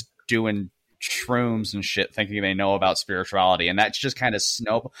kids doing shrooms and shit, thinking they know about spirituality, and that's just kind of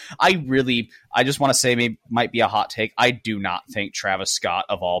I just want to say, might be a hot take, I do not think Travis Scott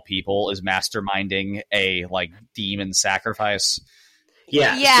of all people is masterminding a demon sacrifice.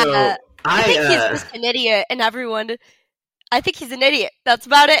 Yeah. So I think he's just an idiot, and everyone. I think he's an idiot. That's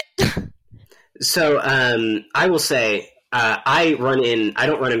about it. So I will say I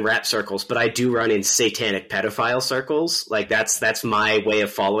don't run in rap circles, but I do run in satanic pedophile circles. Like that's my way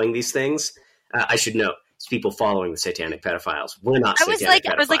of following these things. I should know. It's people following the satanic pedophiles. We're not satanic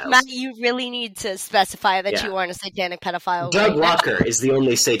pedophiles. I was like, Matt, you really need to specify that you aren't a satanic pedophile. Doug Walker is the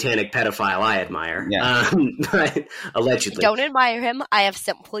only satanic pedophile I admire. Yeah. But allegedly. Don't admire him. I have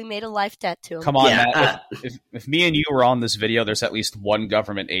simply made a life debt to him. Come on, Matt. If me and you were on this video, there's at least one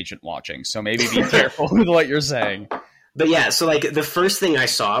government agent watching. So maybe be careful with what you're saying. But yeah, so like the first thing I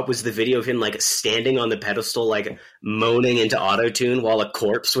saw was the video of him like standing on the pedestal, like moaning into autotune while a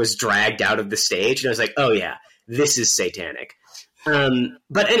corpse was dragged out of the stage, and I was like, "Oh yeah, this is satanic."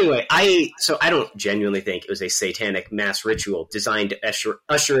 But anyway, I don't genuinely think it was a satanic mass ritual designed to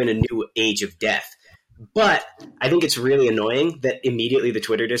usher in a new age of death. But I think it's really annoying that immediately the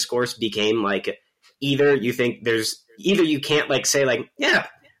Twitter discourse became like either you can't like say like, yeah,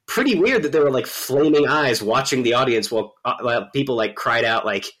 pretty weird that there were like flaming eyes watching the audience while people like cried out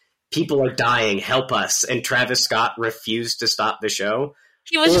like, people are dying, help us, and Travis Scott refused to stop the show.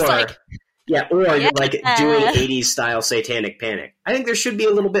 He was just like, you're like doing 80s style satanic panic. I think there should be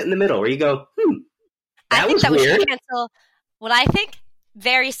a little bit in the middle where you go, that was weird. We should cancel. What I think,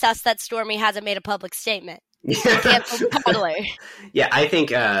 very sus that Stormy hasn't made a public statement. Cancel totally. Yeah, I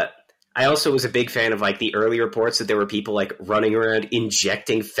think I also was a big fan of like the early reports that there were people like running around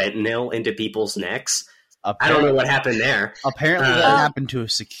injecting fentanyl into people's necks. I don't know what happened there. Apparently that happened to a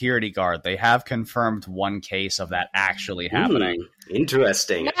security guard. They have confirmed one case of that actually happening.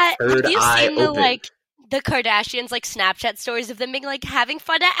 Interesting. Have you seen the Kardashians like Snapchat stories of them being like having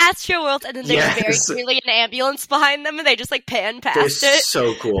fun at Astroworld, and then there's very clearly an ambulance behind them and they just like pan past it?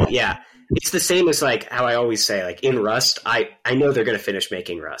 So cool. Yeah. It's the same as like how I always say, like in Rust, I know they're going to finish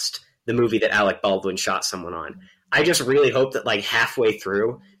making Rust, the movie that Alec Baldwin shot someone on. I just really hope that like halfway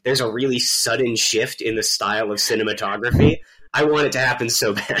through, there's a really sudden shift in the style of cinematography. I want it to happen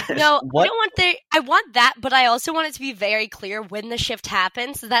so bad. No, I want that, but I also want it to be very clear when the shift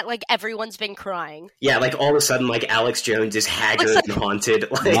happens so that like everyone's been crying. Yeah, like all of a sudden like Alex Jones is haggard and haunted.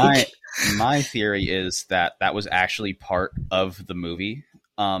 Like my theory is that was actually part of the movie.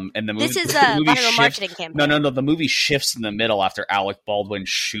 And the movie, this is a viral marketing campaign. No. The movie shifts in the middle after Alec Baldwin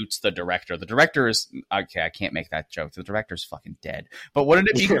shoots the director. The director is okay. I can't make that joke. The director's fucking dead. But wouldn't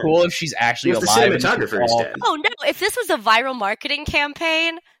it be cool if she's actually alive? The cinematographer is dead. Oh no! If this was a viral marketing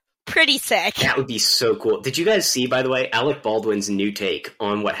campaign, pretty sick. That would be so cool. Did you guys see, by the way, Alec Baldwin's new take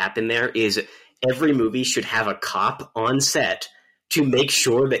on what happened there? Is every movie should have a cop on set to make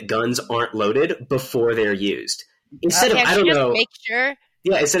sure that guns aren't loaded before they're used. Instead of I don't know, make sure.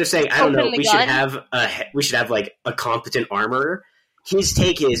 Yeah, instead of saying, I don't know, we should have like a competent armorer. His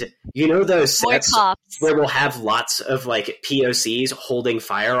take is, you know those sets where we'll have lots of like POCs holding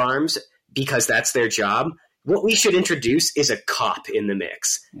firearms because that's their job? What we should introduce is a cop in the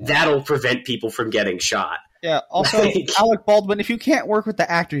mix. Yeah. That'll prevent people from getting shot. Yeah, also, Alec Baldwin, if you can't work with the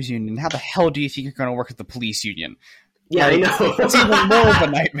actors union, how the hell do you think you're going to work with the police union? Yeah, I know. It's even more of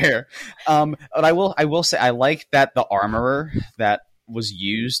a nightmare. But I will say, I like that the armorer that was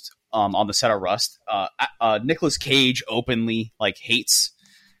used on the set of Rust. Nicolas Cage openly like hates.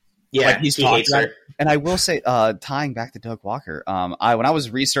 Yeah, like, he hates her. And I will say, tying back to Doug Walker, when I was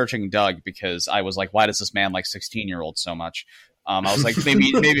researching Doug because I was like, why does this man like 16-year-olds so much? I was like, maybe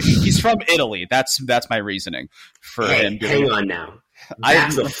he's from Italy. That's my reasoning for him. Hang on now.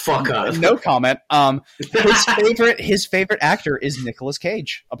 Back the fuck up. No comment. His favorite actor is Nicolas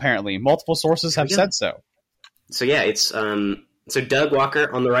Cage. Apparently, multiple sources have said so. So yeah, it's so Doug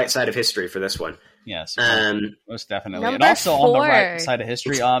Walker on the right side of history for this one. Yes, most definitely. Number and also 4. on the right side of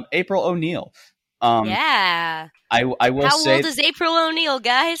history, April O'Neil. Yeah. I will say. How old is April O'Neil,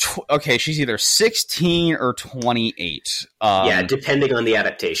 guys? Okay, she's either 16 or 28. Yeah, depending on the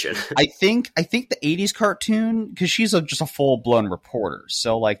adaptation. I think the 80s cartoon, because she's just a full-blown reporter.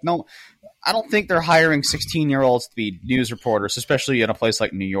 So, like, no, I don't think they're hiring 16-year-olds to be news reporters, especially in a place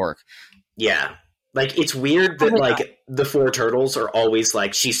like New York. Yeah. Like, it's weird that, like, the 4 turtles are always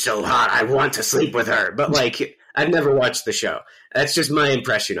like, she's so hot, I want to sleep with her. But, like, I've never watched the show. That's just my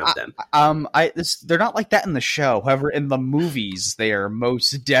impression of them. They're not like that in the show. However, in the movies, they are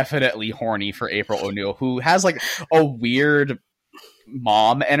most definitely horny for April O'Neil, who has, like, a weird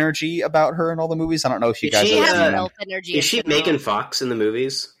mom energy about her in all the movies. I don't know if you guys have seen MILF energy. Is she Megan Fox in the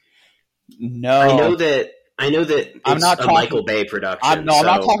movies? No. I know that it's a Michael Bay production. I'm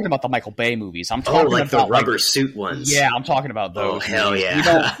not talking about the Michael Bay movies. I'm talking about the rubber suit ones. Yeah, I'm talking about those. Oh, hell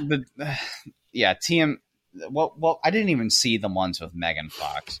yeah. Yeah, TM. Well, I didn't even see the ones with Megan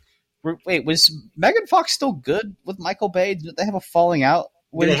Fox. Wait, was Megan Fox still good with Michael Bay? Did they have a falling out?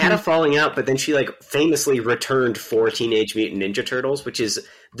 They had a falling out, but then she like famously returned for Teenage Mutant Ninja Turtles, which is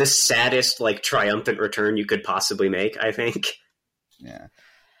the saddest like triumphant return you could possibly make, I think. Yeah.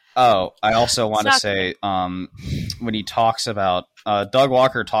 Oh, I also want to say when he talks about Doug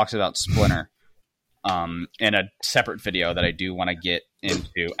Walker talks about Splinter in a separate video that I do want to get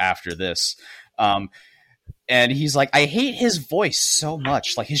into after this. And he's like, I hate his voice so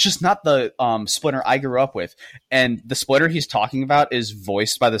much. Like, he's just not the Splinter I grew up with. And the Splinter he's talking about is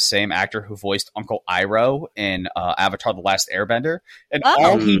voiced by the same actor who voiced Uncle Iroh in Avatar: The Last Airbender. And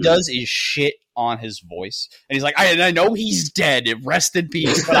all he does is shit on his voice. And he's like, I know he's dead. Rest in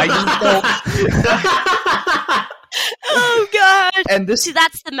peace. But I just don't... Oh, God. And this, see,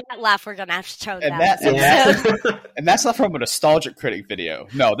 that's the Matt laugh we're going to have to tone down. And that's not from a Nostalgic Critic video.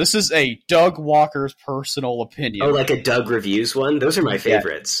 No, this is a Doug Walker's personal opinion. Oh, like a Doug Reviews one? Those are my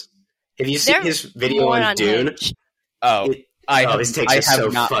favorites. Have you seen his video on Dune? His takes are so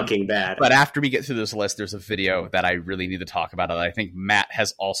fucking bad. But after we get through this list, there's a video that I really need to talk about that I think Matt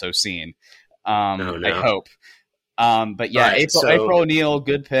has also seen. I hope. But yeah, right, April O'Neil,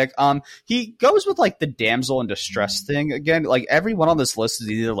 good pick. He goes with like the damsel in distress thing again. Like everyone on this list is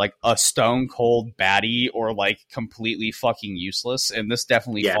either like a stone cold baddie or like completely fucking useless, and this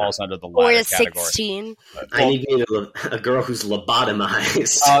definitely falls under the latter or a category. 16. I need a girl who's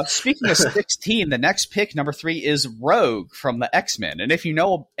lobotomized. Speaking of 16, the next pick, number 3, is Rogue from the X-Men. And if you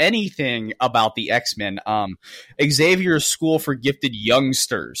know anything about the X-Men, Xavier's School for Gifted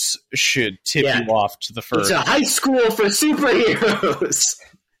Youngsters should tip you off to the first. It's a high school for superheroes.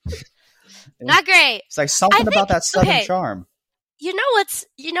 Not great. It's like something about that Southern charm. You know what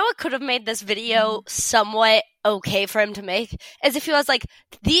could have made this video somewhat okay for him to make? Is if he was like,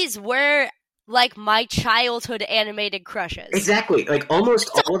 these were like my childhood animated crushes. Exactly. Like almost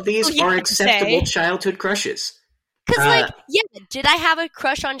all of these are acceptable childhood crushes. Because did I have a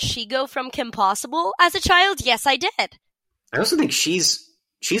crush on Shigo from Kim Possible as a child? Yes, I did. I also think she's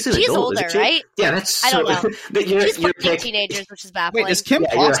an adult, older, isn't she? right? Yeah, that's I don't know. She's playing teenagers, which is baffling. Wait, is Kim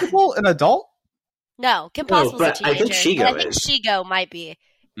Possible an adult? No, Kim Possible's a teenager. I think Shigo might be.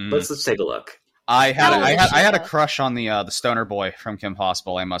 Let's take a look. I had a crush on the stoner boy from Kim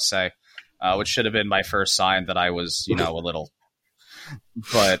Possible, I must say, which should have been my first sign that I was, a little.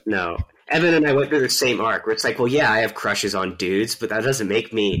 But no, Evan and I went through the same arc where it's like, well, yeah, I have crushes on dudes, but that doesn't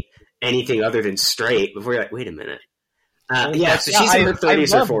make me anything other than straight. Before you're like, wait a minute. So she's in her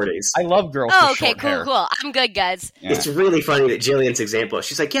 30s or 40s. I love girls with short hair. Cool. I'm good, guys. Yeah. It's really funny that Jillian's example,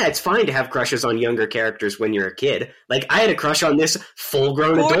 she's like, yeah, it's fine to have crushes on younger characters when you're a kid. Like, I had a crush on this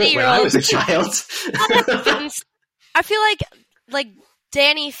full-grown adult when I was a child. I feel like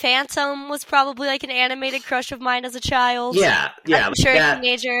Danny Phantom was probably like an animated crush of mine as a child. Yeah. I'm sure a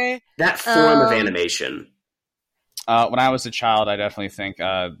teenager. That form of animation. When I was a child, I definitely think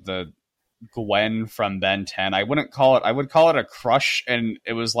the Gwen from Ben 10. I would call it a crush, and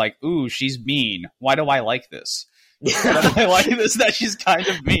it was like, ooh, she's mean. Why do I like this? Why do I like this that she's kind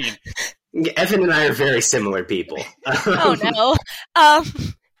of mean? Evan and I are very similar people. Oh no. I'm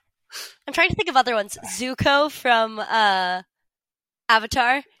trying to think of other ones. Zuko from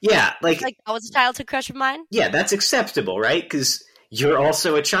Avatar. Yeah, like that was a childhood crush of mine. Yeah, that's acceptable, right? Because you're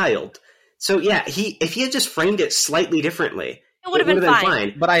also a child. So yeah, if he had just framed it slightly differently, it would have been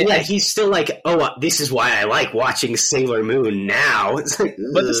fine. But he's still like, this is why I like watching Sailor Moon now. It's like,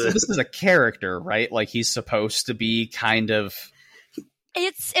 but this is a character, right? Like he's supposed to be kind of.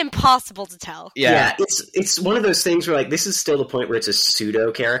 It's impossible to tell. Yeah, it's one of those things where like this is still the point where it's a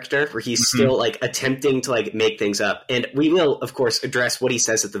pseudo character, where he's still like attempting to like make things up, and we will of course address what he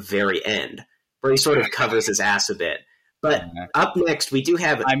says at the very end, where he sort of covers his ass a bit. But up next, we do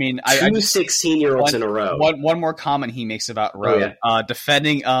have two 16-year-olds in a row. One more comment he makes about Rogue.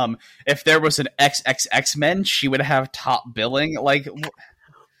 Defending, if there was an XXX-Men, she would have top billing. Like, ooh,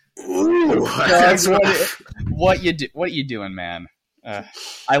 what you doing, man?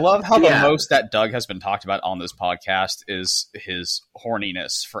 I love how the most that Doug has been talked about on this podcast is his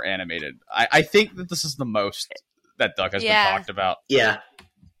horniness for animated. I think that this is the most that Doug has been talked about. Yeah.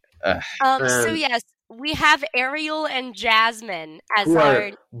 So yes. We have Ariel and Jasmine as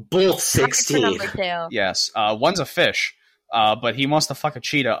our both 16. Number 2. Yes, one's a fish, but he wants to fuck a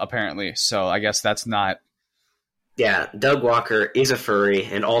cheetah apparently. So I guess that's not. Yeah, Doug Walker is a furry,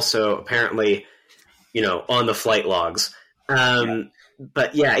 and also apparently, on the flight logs.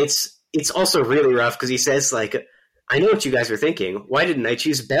 But yeah, it's also really rough because he says like, I know what you guys are thinking. Why didn't I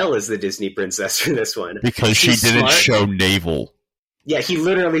choose Belle as the Disney princess for this one? Because she didn't show navel. Yeah, he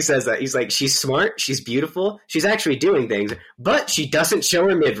literally says that. He's like, she's smart, she's beautiful, she's actually doing things, but she doesn't show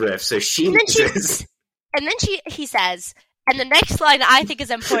her midriff, so she And then loses. And then he says, and the next line I think is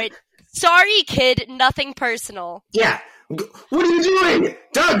important. Sorry, kid, nothing personal. Yeah. What are you doing?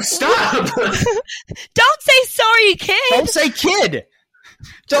 Doug, stop! Don't say sorry, kid. Don't say kid.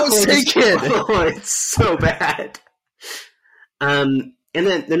 Don't say kid. Oh, it's so bad. And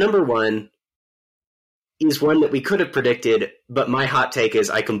then the number one is one that we could have predicted, but my hot take is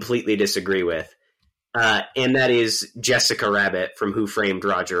I completely disagree with. And that is Jessica Rabbit from Who Framed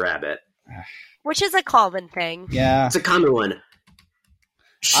Roger Rabbit. Which is a common thing. Yeah. It's a common one.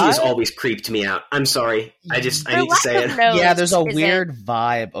 She has always creeped me out. I'm sorry. I need to say it. Yeah, there's a weird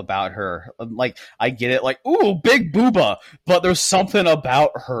vibe about her. Like, I get it, like, ooh, big booba, but there's something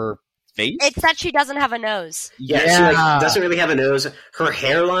about her face. It's that she doesn't have a nose. Yeah, she doesn't really have a nose. Her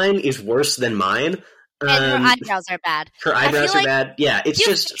hairline is worse than mine. And her eyebrows are bad. Her eyebrows are bad. Yeah, it's if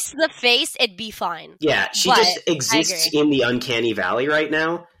you just fix the face, it'd be fine. Yeah, she But just exists in the uncanny valley right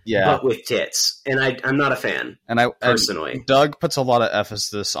now. Yeah, but with tits, and I'm not a fan. And personally, Doug puts a lot of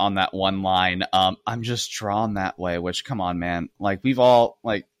emphasis on that one line. I'm just drawn that way. Which, come on, man. Like, we've all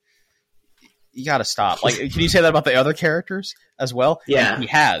you got to stop. Like, can you say that about the other characters as well? Yeah, he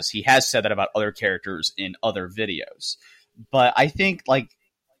has said that about other characters in other videos. But I think like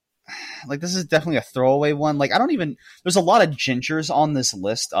this is definitely a throwaway one. Like, there's a lot of gingers on this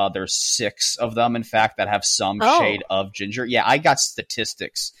list. There's 6 of them, in fact, that have some shade of ginger. Yeah, I got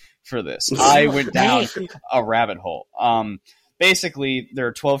statistics for this. I went down a rabbit hole. Basically, there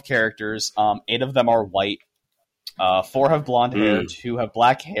are 12 characters. 8 of them are white. 4 have blonde hair. 2 have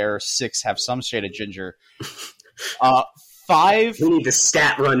black hair. 6 have some shade of ginger. 5. We need the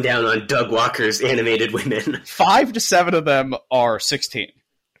stat rundown on Doug Walker's animated women. 5 to 7 of them are 16.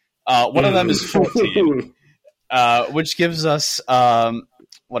 One of them is 14, which gives us,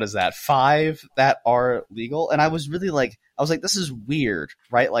 what is that, 5 that are legal. And I was like, this is weird,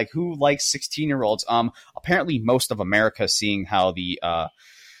 right? Like, who likes 16-year-olds? Apparently most of America, seeing how the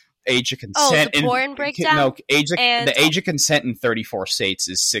age of consent... the porn breakdown? The age of consent in 34 states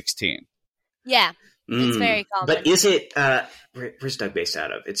is 16. Yeah, it's very common. But is it, where's Doug based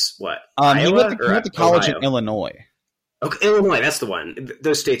out of? It's what, he went to college in Illinois. Okay, Illinois, that's the one.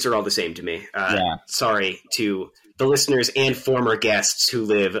 Those states are all the same to me. Sorry to the listeners and former guests who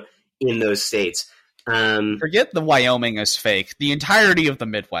live in those states. Forget the Wyoming is fake. The entirety of the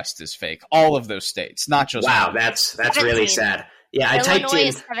Midwest is fake. All of those states, not just Wow, that's really sad. Yeah, Illinois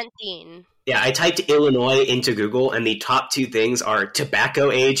is 17. Yeah, I typed Illinois into Google, and the top 2 things are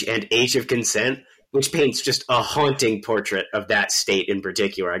tobacco age and age of consent, which paints just a haunting portrait of that state in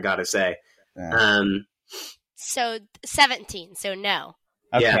particular, I gotta say. Yeah. So 17. So no.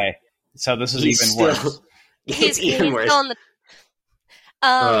 Okay. Yeah. So this is even worse. It's even worse. Still in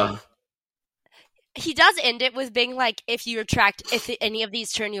the, he does end it with being like, if any of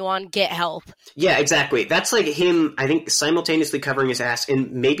these turn you on, get help. Yeah, exactly. That's like him, I think, simultaneously covering his ass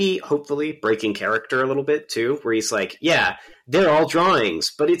and maybe, hopefully, breaking character a little bit too, where he's like, yeah, they're all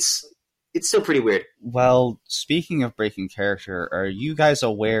drawings, but it's still pretty weird. Well, speaking of breaking character, are you guys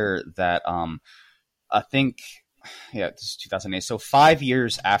aware that I think, this is 2008. So 5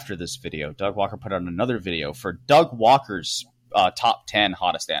 years after this video, Doug Walker put out another video for Doug Walker's top 10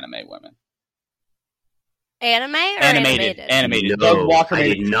 hottest anime women. Anime or animated? Animated. No, Doug Walker I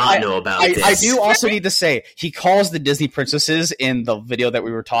did not know about this. I do also need to say, he calls the Disney princesses in the video that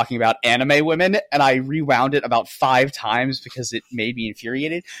we were talking about anime women, and I rewound it about 5 times because it made me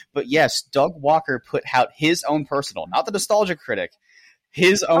infuriated. But yes, Doug Walker put out his own personal, not the Nostalgia Critic,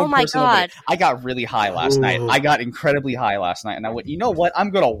 his own personal video. I got really high last night. I got incredibly high last night, and I went, you know what? I'm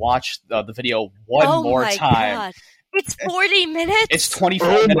going to watch the video one more time. God. It's 40 minutes? It's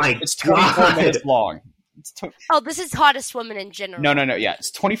 24 minutes. It's 24 minutes long. This is hottest woman in general. No. Yeah,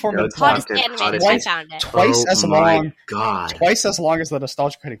 it's 24 minutes. Hottest anime. I found it. Twice as long. God. Twice as long as the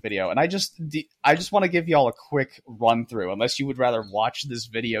Nostalgia Critic video. And I just want to give y'all a quick run through, unless you would rather watch this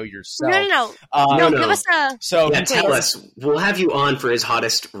video yourself. No. Give us a. So tell us. We'll have you on for his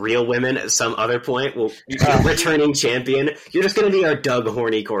hottest real women at some other point. We'll returning champion. You're just going to be our Doug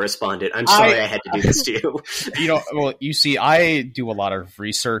Horny correspondent. I'm sorry I had to do this to you. You see, I do a lot of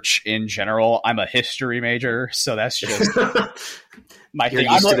research in general. I'm a history major, so that's just my You're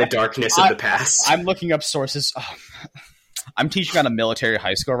thing. Used to the darkness of the past. I'm looking up sources. I'm teaching at a military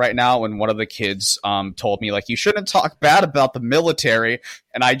high school right now, and one of the kids told me, like, you shouldn't talk bad about the military,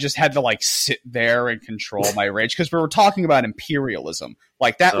 and I just had to, like, sit there and control my rage, because we were talking about imperialism.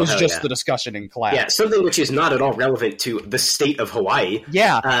 Like, that was just the discussion in class. Yeah, something which is not at all relevant to the state of Hawaii.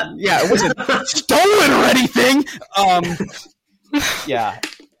 Yeah, it wasn't stolen or anything! Yeah,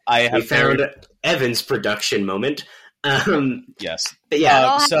 I have We found Evan's production moment. Yes. But yeah,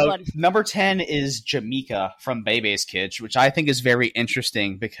 I'll have So one. number 10 is Jamaica from Bebe's Kids, which I think is very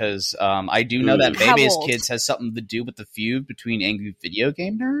interesting because I do know that How Bebe's old? Kids has something to do with the feud between Angry Video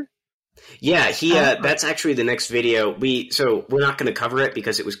Game Nerd. yeah, that's actually the next video. So we're not going to cover it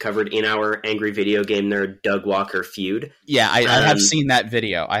because it was covered in our Angry Video Game Nerd Doug Walker feud. Yeah, I have Um, seen that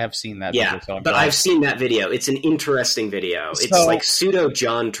video. Yeah, video. but I've seen that video. It's an interesting video. It's So- like pseudo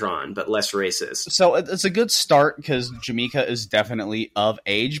JonTron, but less racist. So it's a good start because Jamaica is definitely of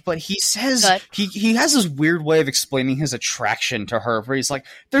age, but he says Good. he has this weird way of explaining his attraction to her where he's like,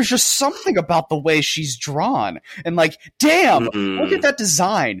 there's just something about the way she's drawn. And like, damn, look at that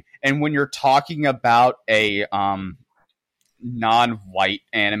design. And when you're talking about a non-white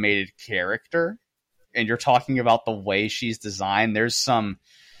animated character and you're talking about the way she's designed, there's some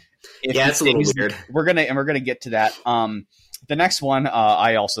Yeah, it's a little things- weird. We're gonna get to that. The next one,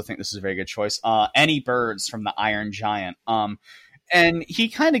 I also think this is a very good choice. Any Birds from the Iron Giant. And he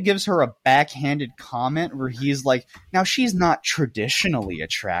kind of gives her a backhanded comment where he's like, now she's not traditionally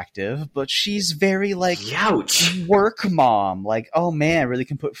attractive, but she's very like Youch. work mom. Like, oh man, really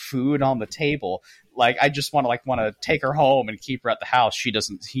can put food on the table. Like, I just want to take her home and keep her at the house. He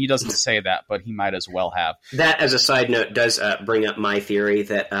doesn't say that, but he might as well have. That, as a side note, does bring up my theory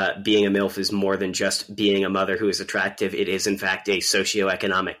that being a MILF is more than just being a mother who is attractive. It is, in fact, a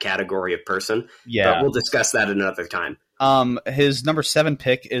socioeconomic category of person. Yeah. But we'll discuss that another time. His number 7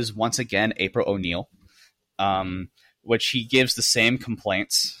 pick is once again April O'Neil, which he gives the same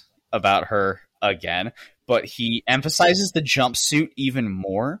complaints about her again, but he emphasizes the jumpsuit even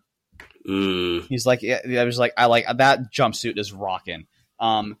more. He's like, I like that jumpsuit is rocking.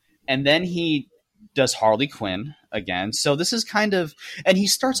 And then he does Harley Quinn again. So this is kind of, and he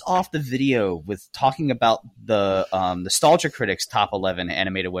starts off the video with talking about the Nostalgia Critics top 11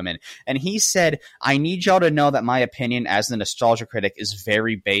 animated women. And he said, I need y'all to know that my opinion as the Nostalgia Critic is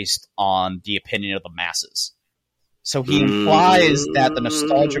very based on the opinion of the masses. So he implies that the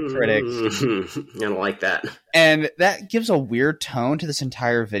Nostalgia Critic, I don't like that. and that gives a weird tone to this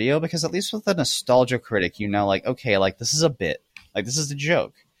entire video because at least with the Nostalgia Critic, you know, like, okay, like this is a bit, like this is a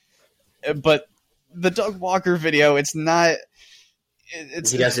joke. But the Doug Walker video, it's not.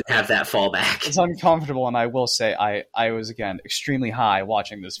 He doesn't have that fallback. It's uncomfortable, and I will say I was again extremely high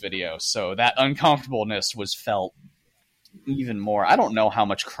watching this video, so that uncomfortableness was felt even more. I don't know how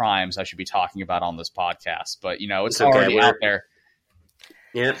much crimes I should be talking about on this podcast, but you know, it's okay, already out there.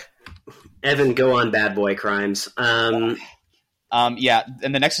 Yep. Evan, go on bad boy crimes. Yeah,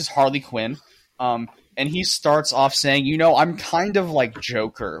 and the next is Harley Quinn. And he starts off saying, you know, I'm kind of like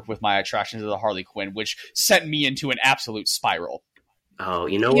Joker with my attraction to the Harley Quinn, which sent me into an absolute spiral. Oh,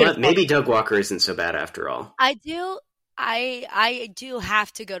 you know what? Maybe Doug Walker isn't so bad after all. I do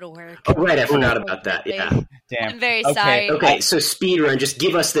have to go to work. Oh, right, I forgot about that. Yeah. Damn. I'm very Okay. sorry. Okay, so speedrun, just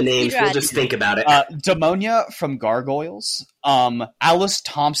give us the names. We'll Speedrun. just think about it. Demonia from Gargoyles. Alice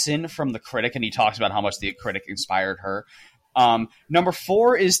Thompson from The Critic, and he talks about how much The Critic inspired her. Number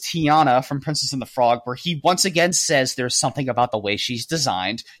 4 is Tiana from Princess and the Frog, where he once again says there's something about the way she's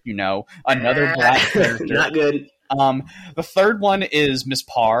designed. You know, another black character. Not good. The third one is Miss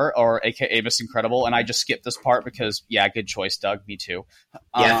Parr, or AKA Miss Incredible, and I just skipped this part because, yeah, good choice, Doug. Me too.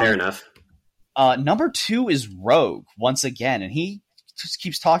 Yeah, fair enough. Number 2 is Rogue, once again, and he just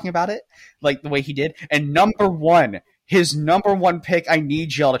keeps talking about it like the way he did. And number 1, his number 1 pick, I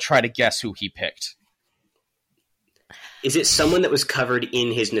need y'all to try to guess who he picked. Is it someone that was covered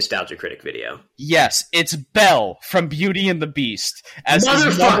in his Nostalgia Critic video? Yes, it's Belle from Beauty and the Beast as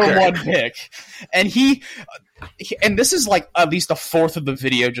his number Motherfucker! 1 pick. And and this is like at least a fourth of the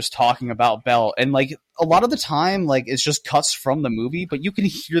video just talking about Belle. And like a lot of the time, like it's just cuts from the movie, but you can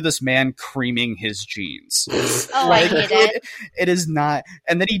hear this man creaming his jeans. Oh, I hate it. It is not.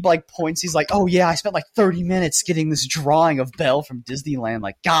 And then he like points, he's like, oh yeah, I spent like 30 minutes getting this drawing of Belle from Disneyland.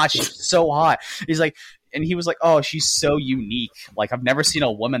 Like, God, she's so hot. He's like, and he was like, oh, she's so unique. Like, I've never seen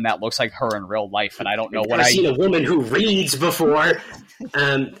a woman that looks like her in real life, and I don't know what I've seen a woman who reads before.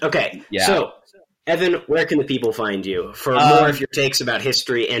 Okay, Yeah. So, Evan, where can the people find you for more of your takes about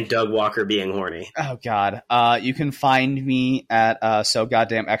history and Doug Walker being horny? Oh, God. You can find me at So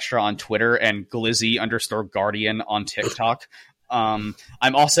Goddamn Extra on Twitter and Glizzy_Guardian on TikTok. I'm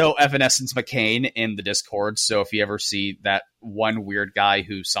also Evanescence McCain in the Discord, so if you ever see that one weird guy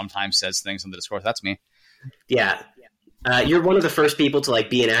who sometimes says things in the Discord, that's me. Yeah. You're one of the first people to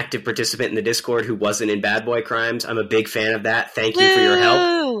like be an active participant in the Discord who wasn't in Bad Boy Crimes. I'm a big fan of that. Thank you for your help.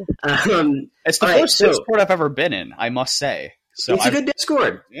 Woo! It's the all right, first so- Discord I've ever been in, I must say. So it's a good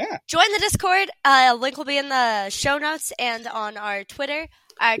Discord. Yeah. Join the Discord. Link will be in the show notes and on our Twitter.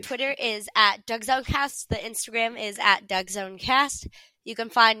 Our Twitter is at DougZoneCast. The Instagram is at DougZoneCast. You can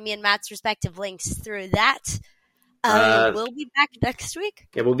find me and Matt's respective links through that. We'll be back next week.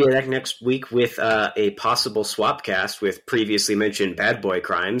 Yeah, we'll be back next week with a possible swap cast with previously mentioned Bad Boy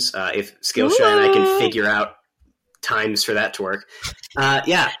Crimes. If Skillshare and I can figure out times for that to work.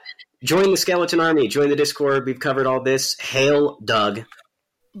 Join the Skeleton Army. Join the Discord. We've covered all this. Hail Doug.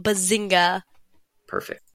 Bazinga. Perfect.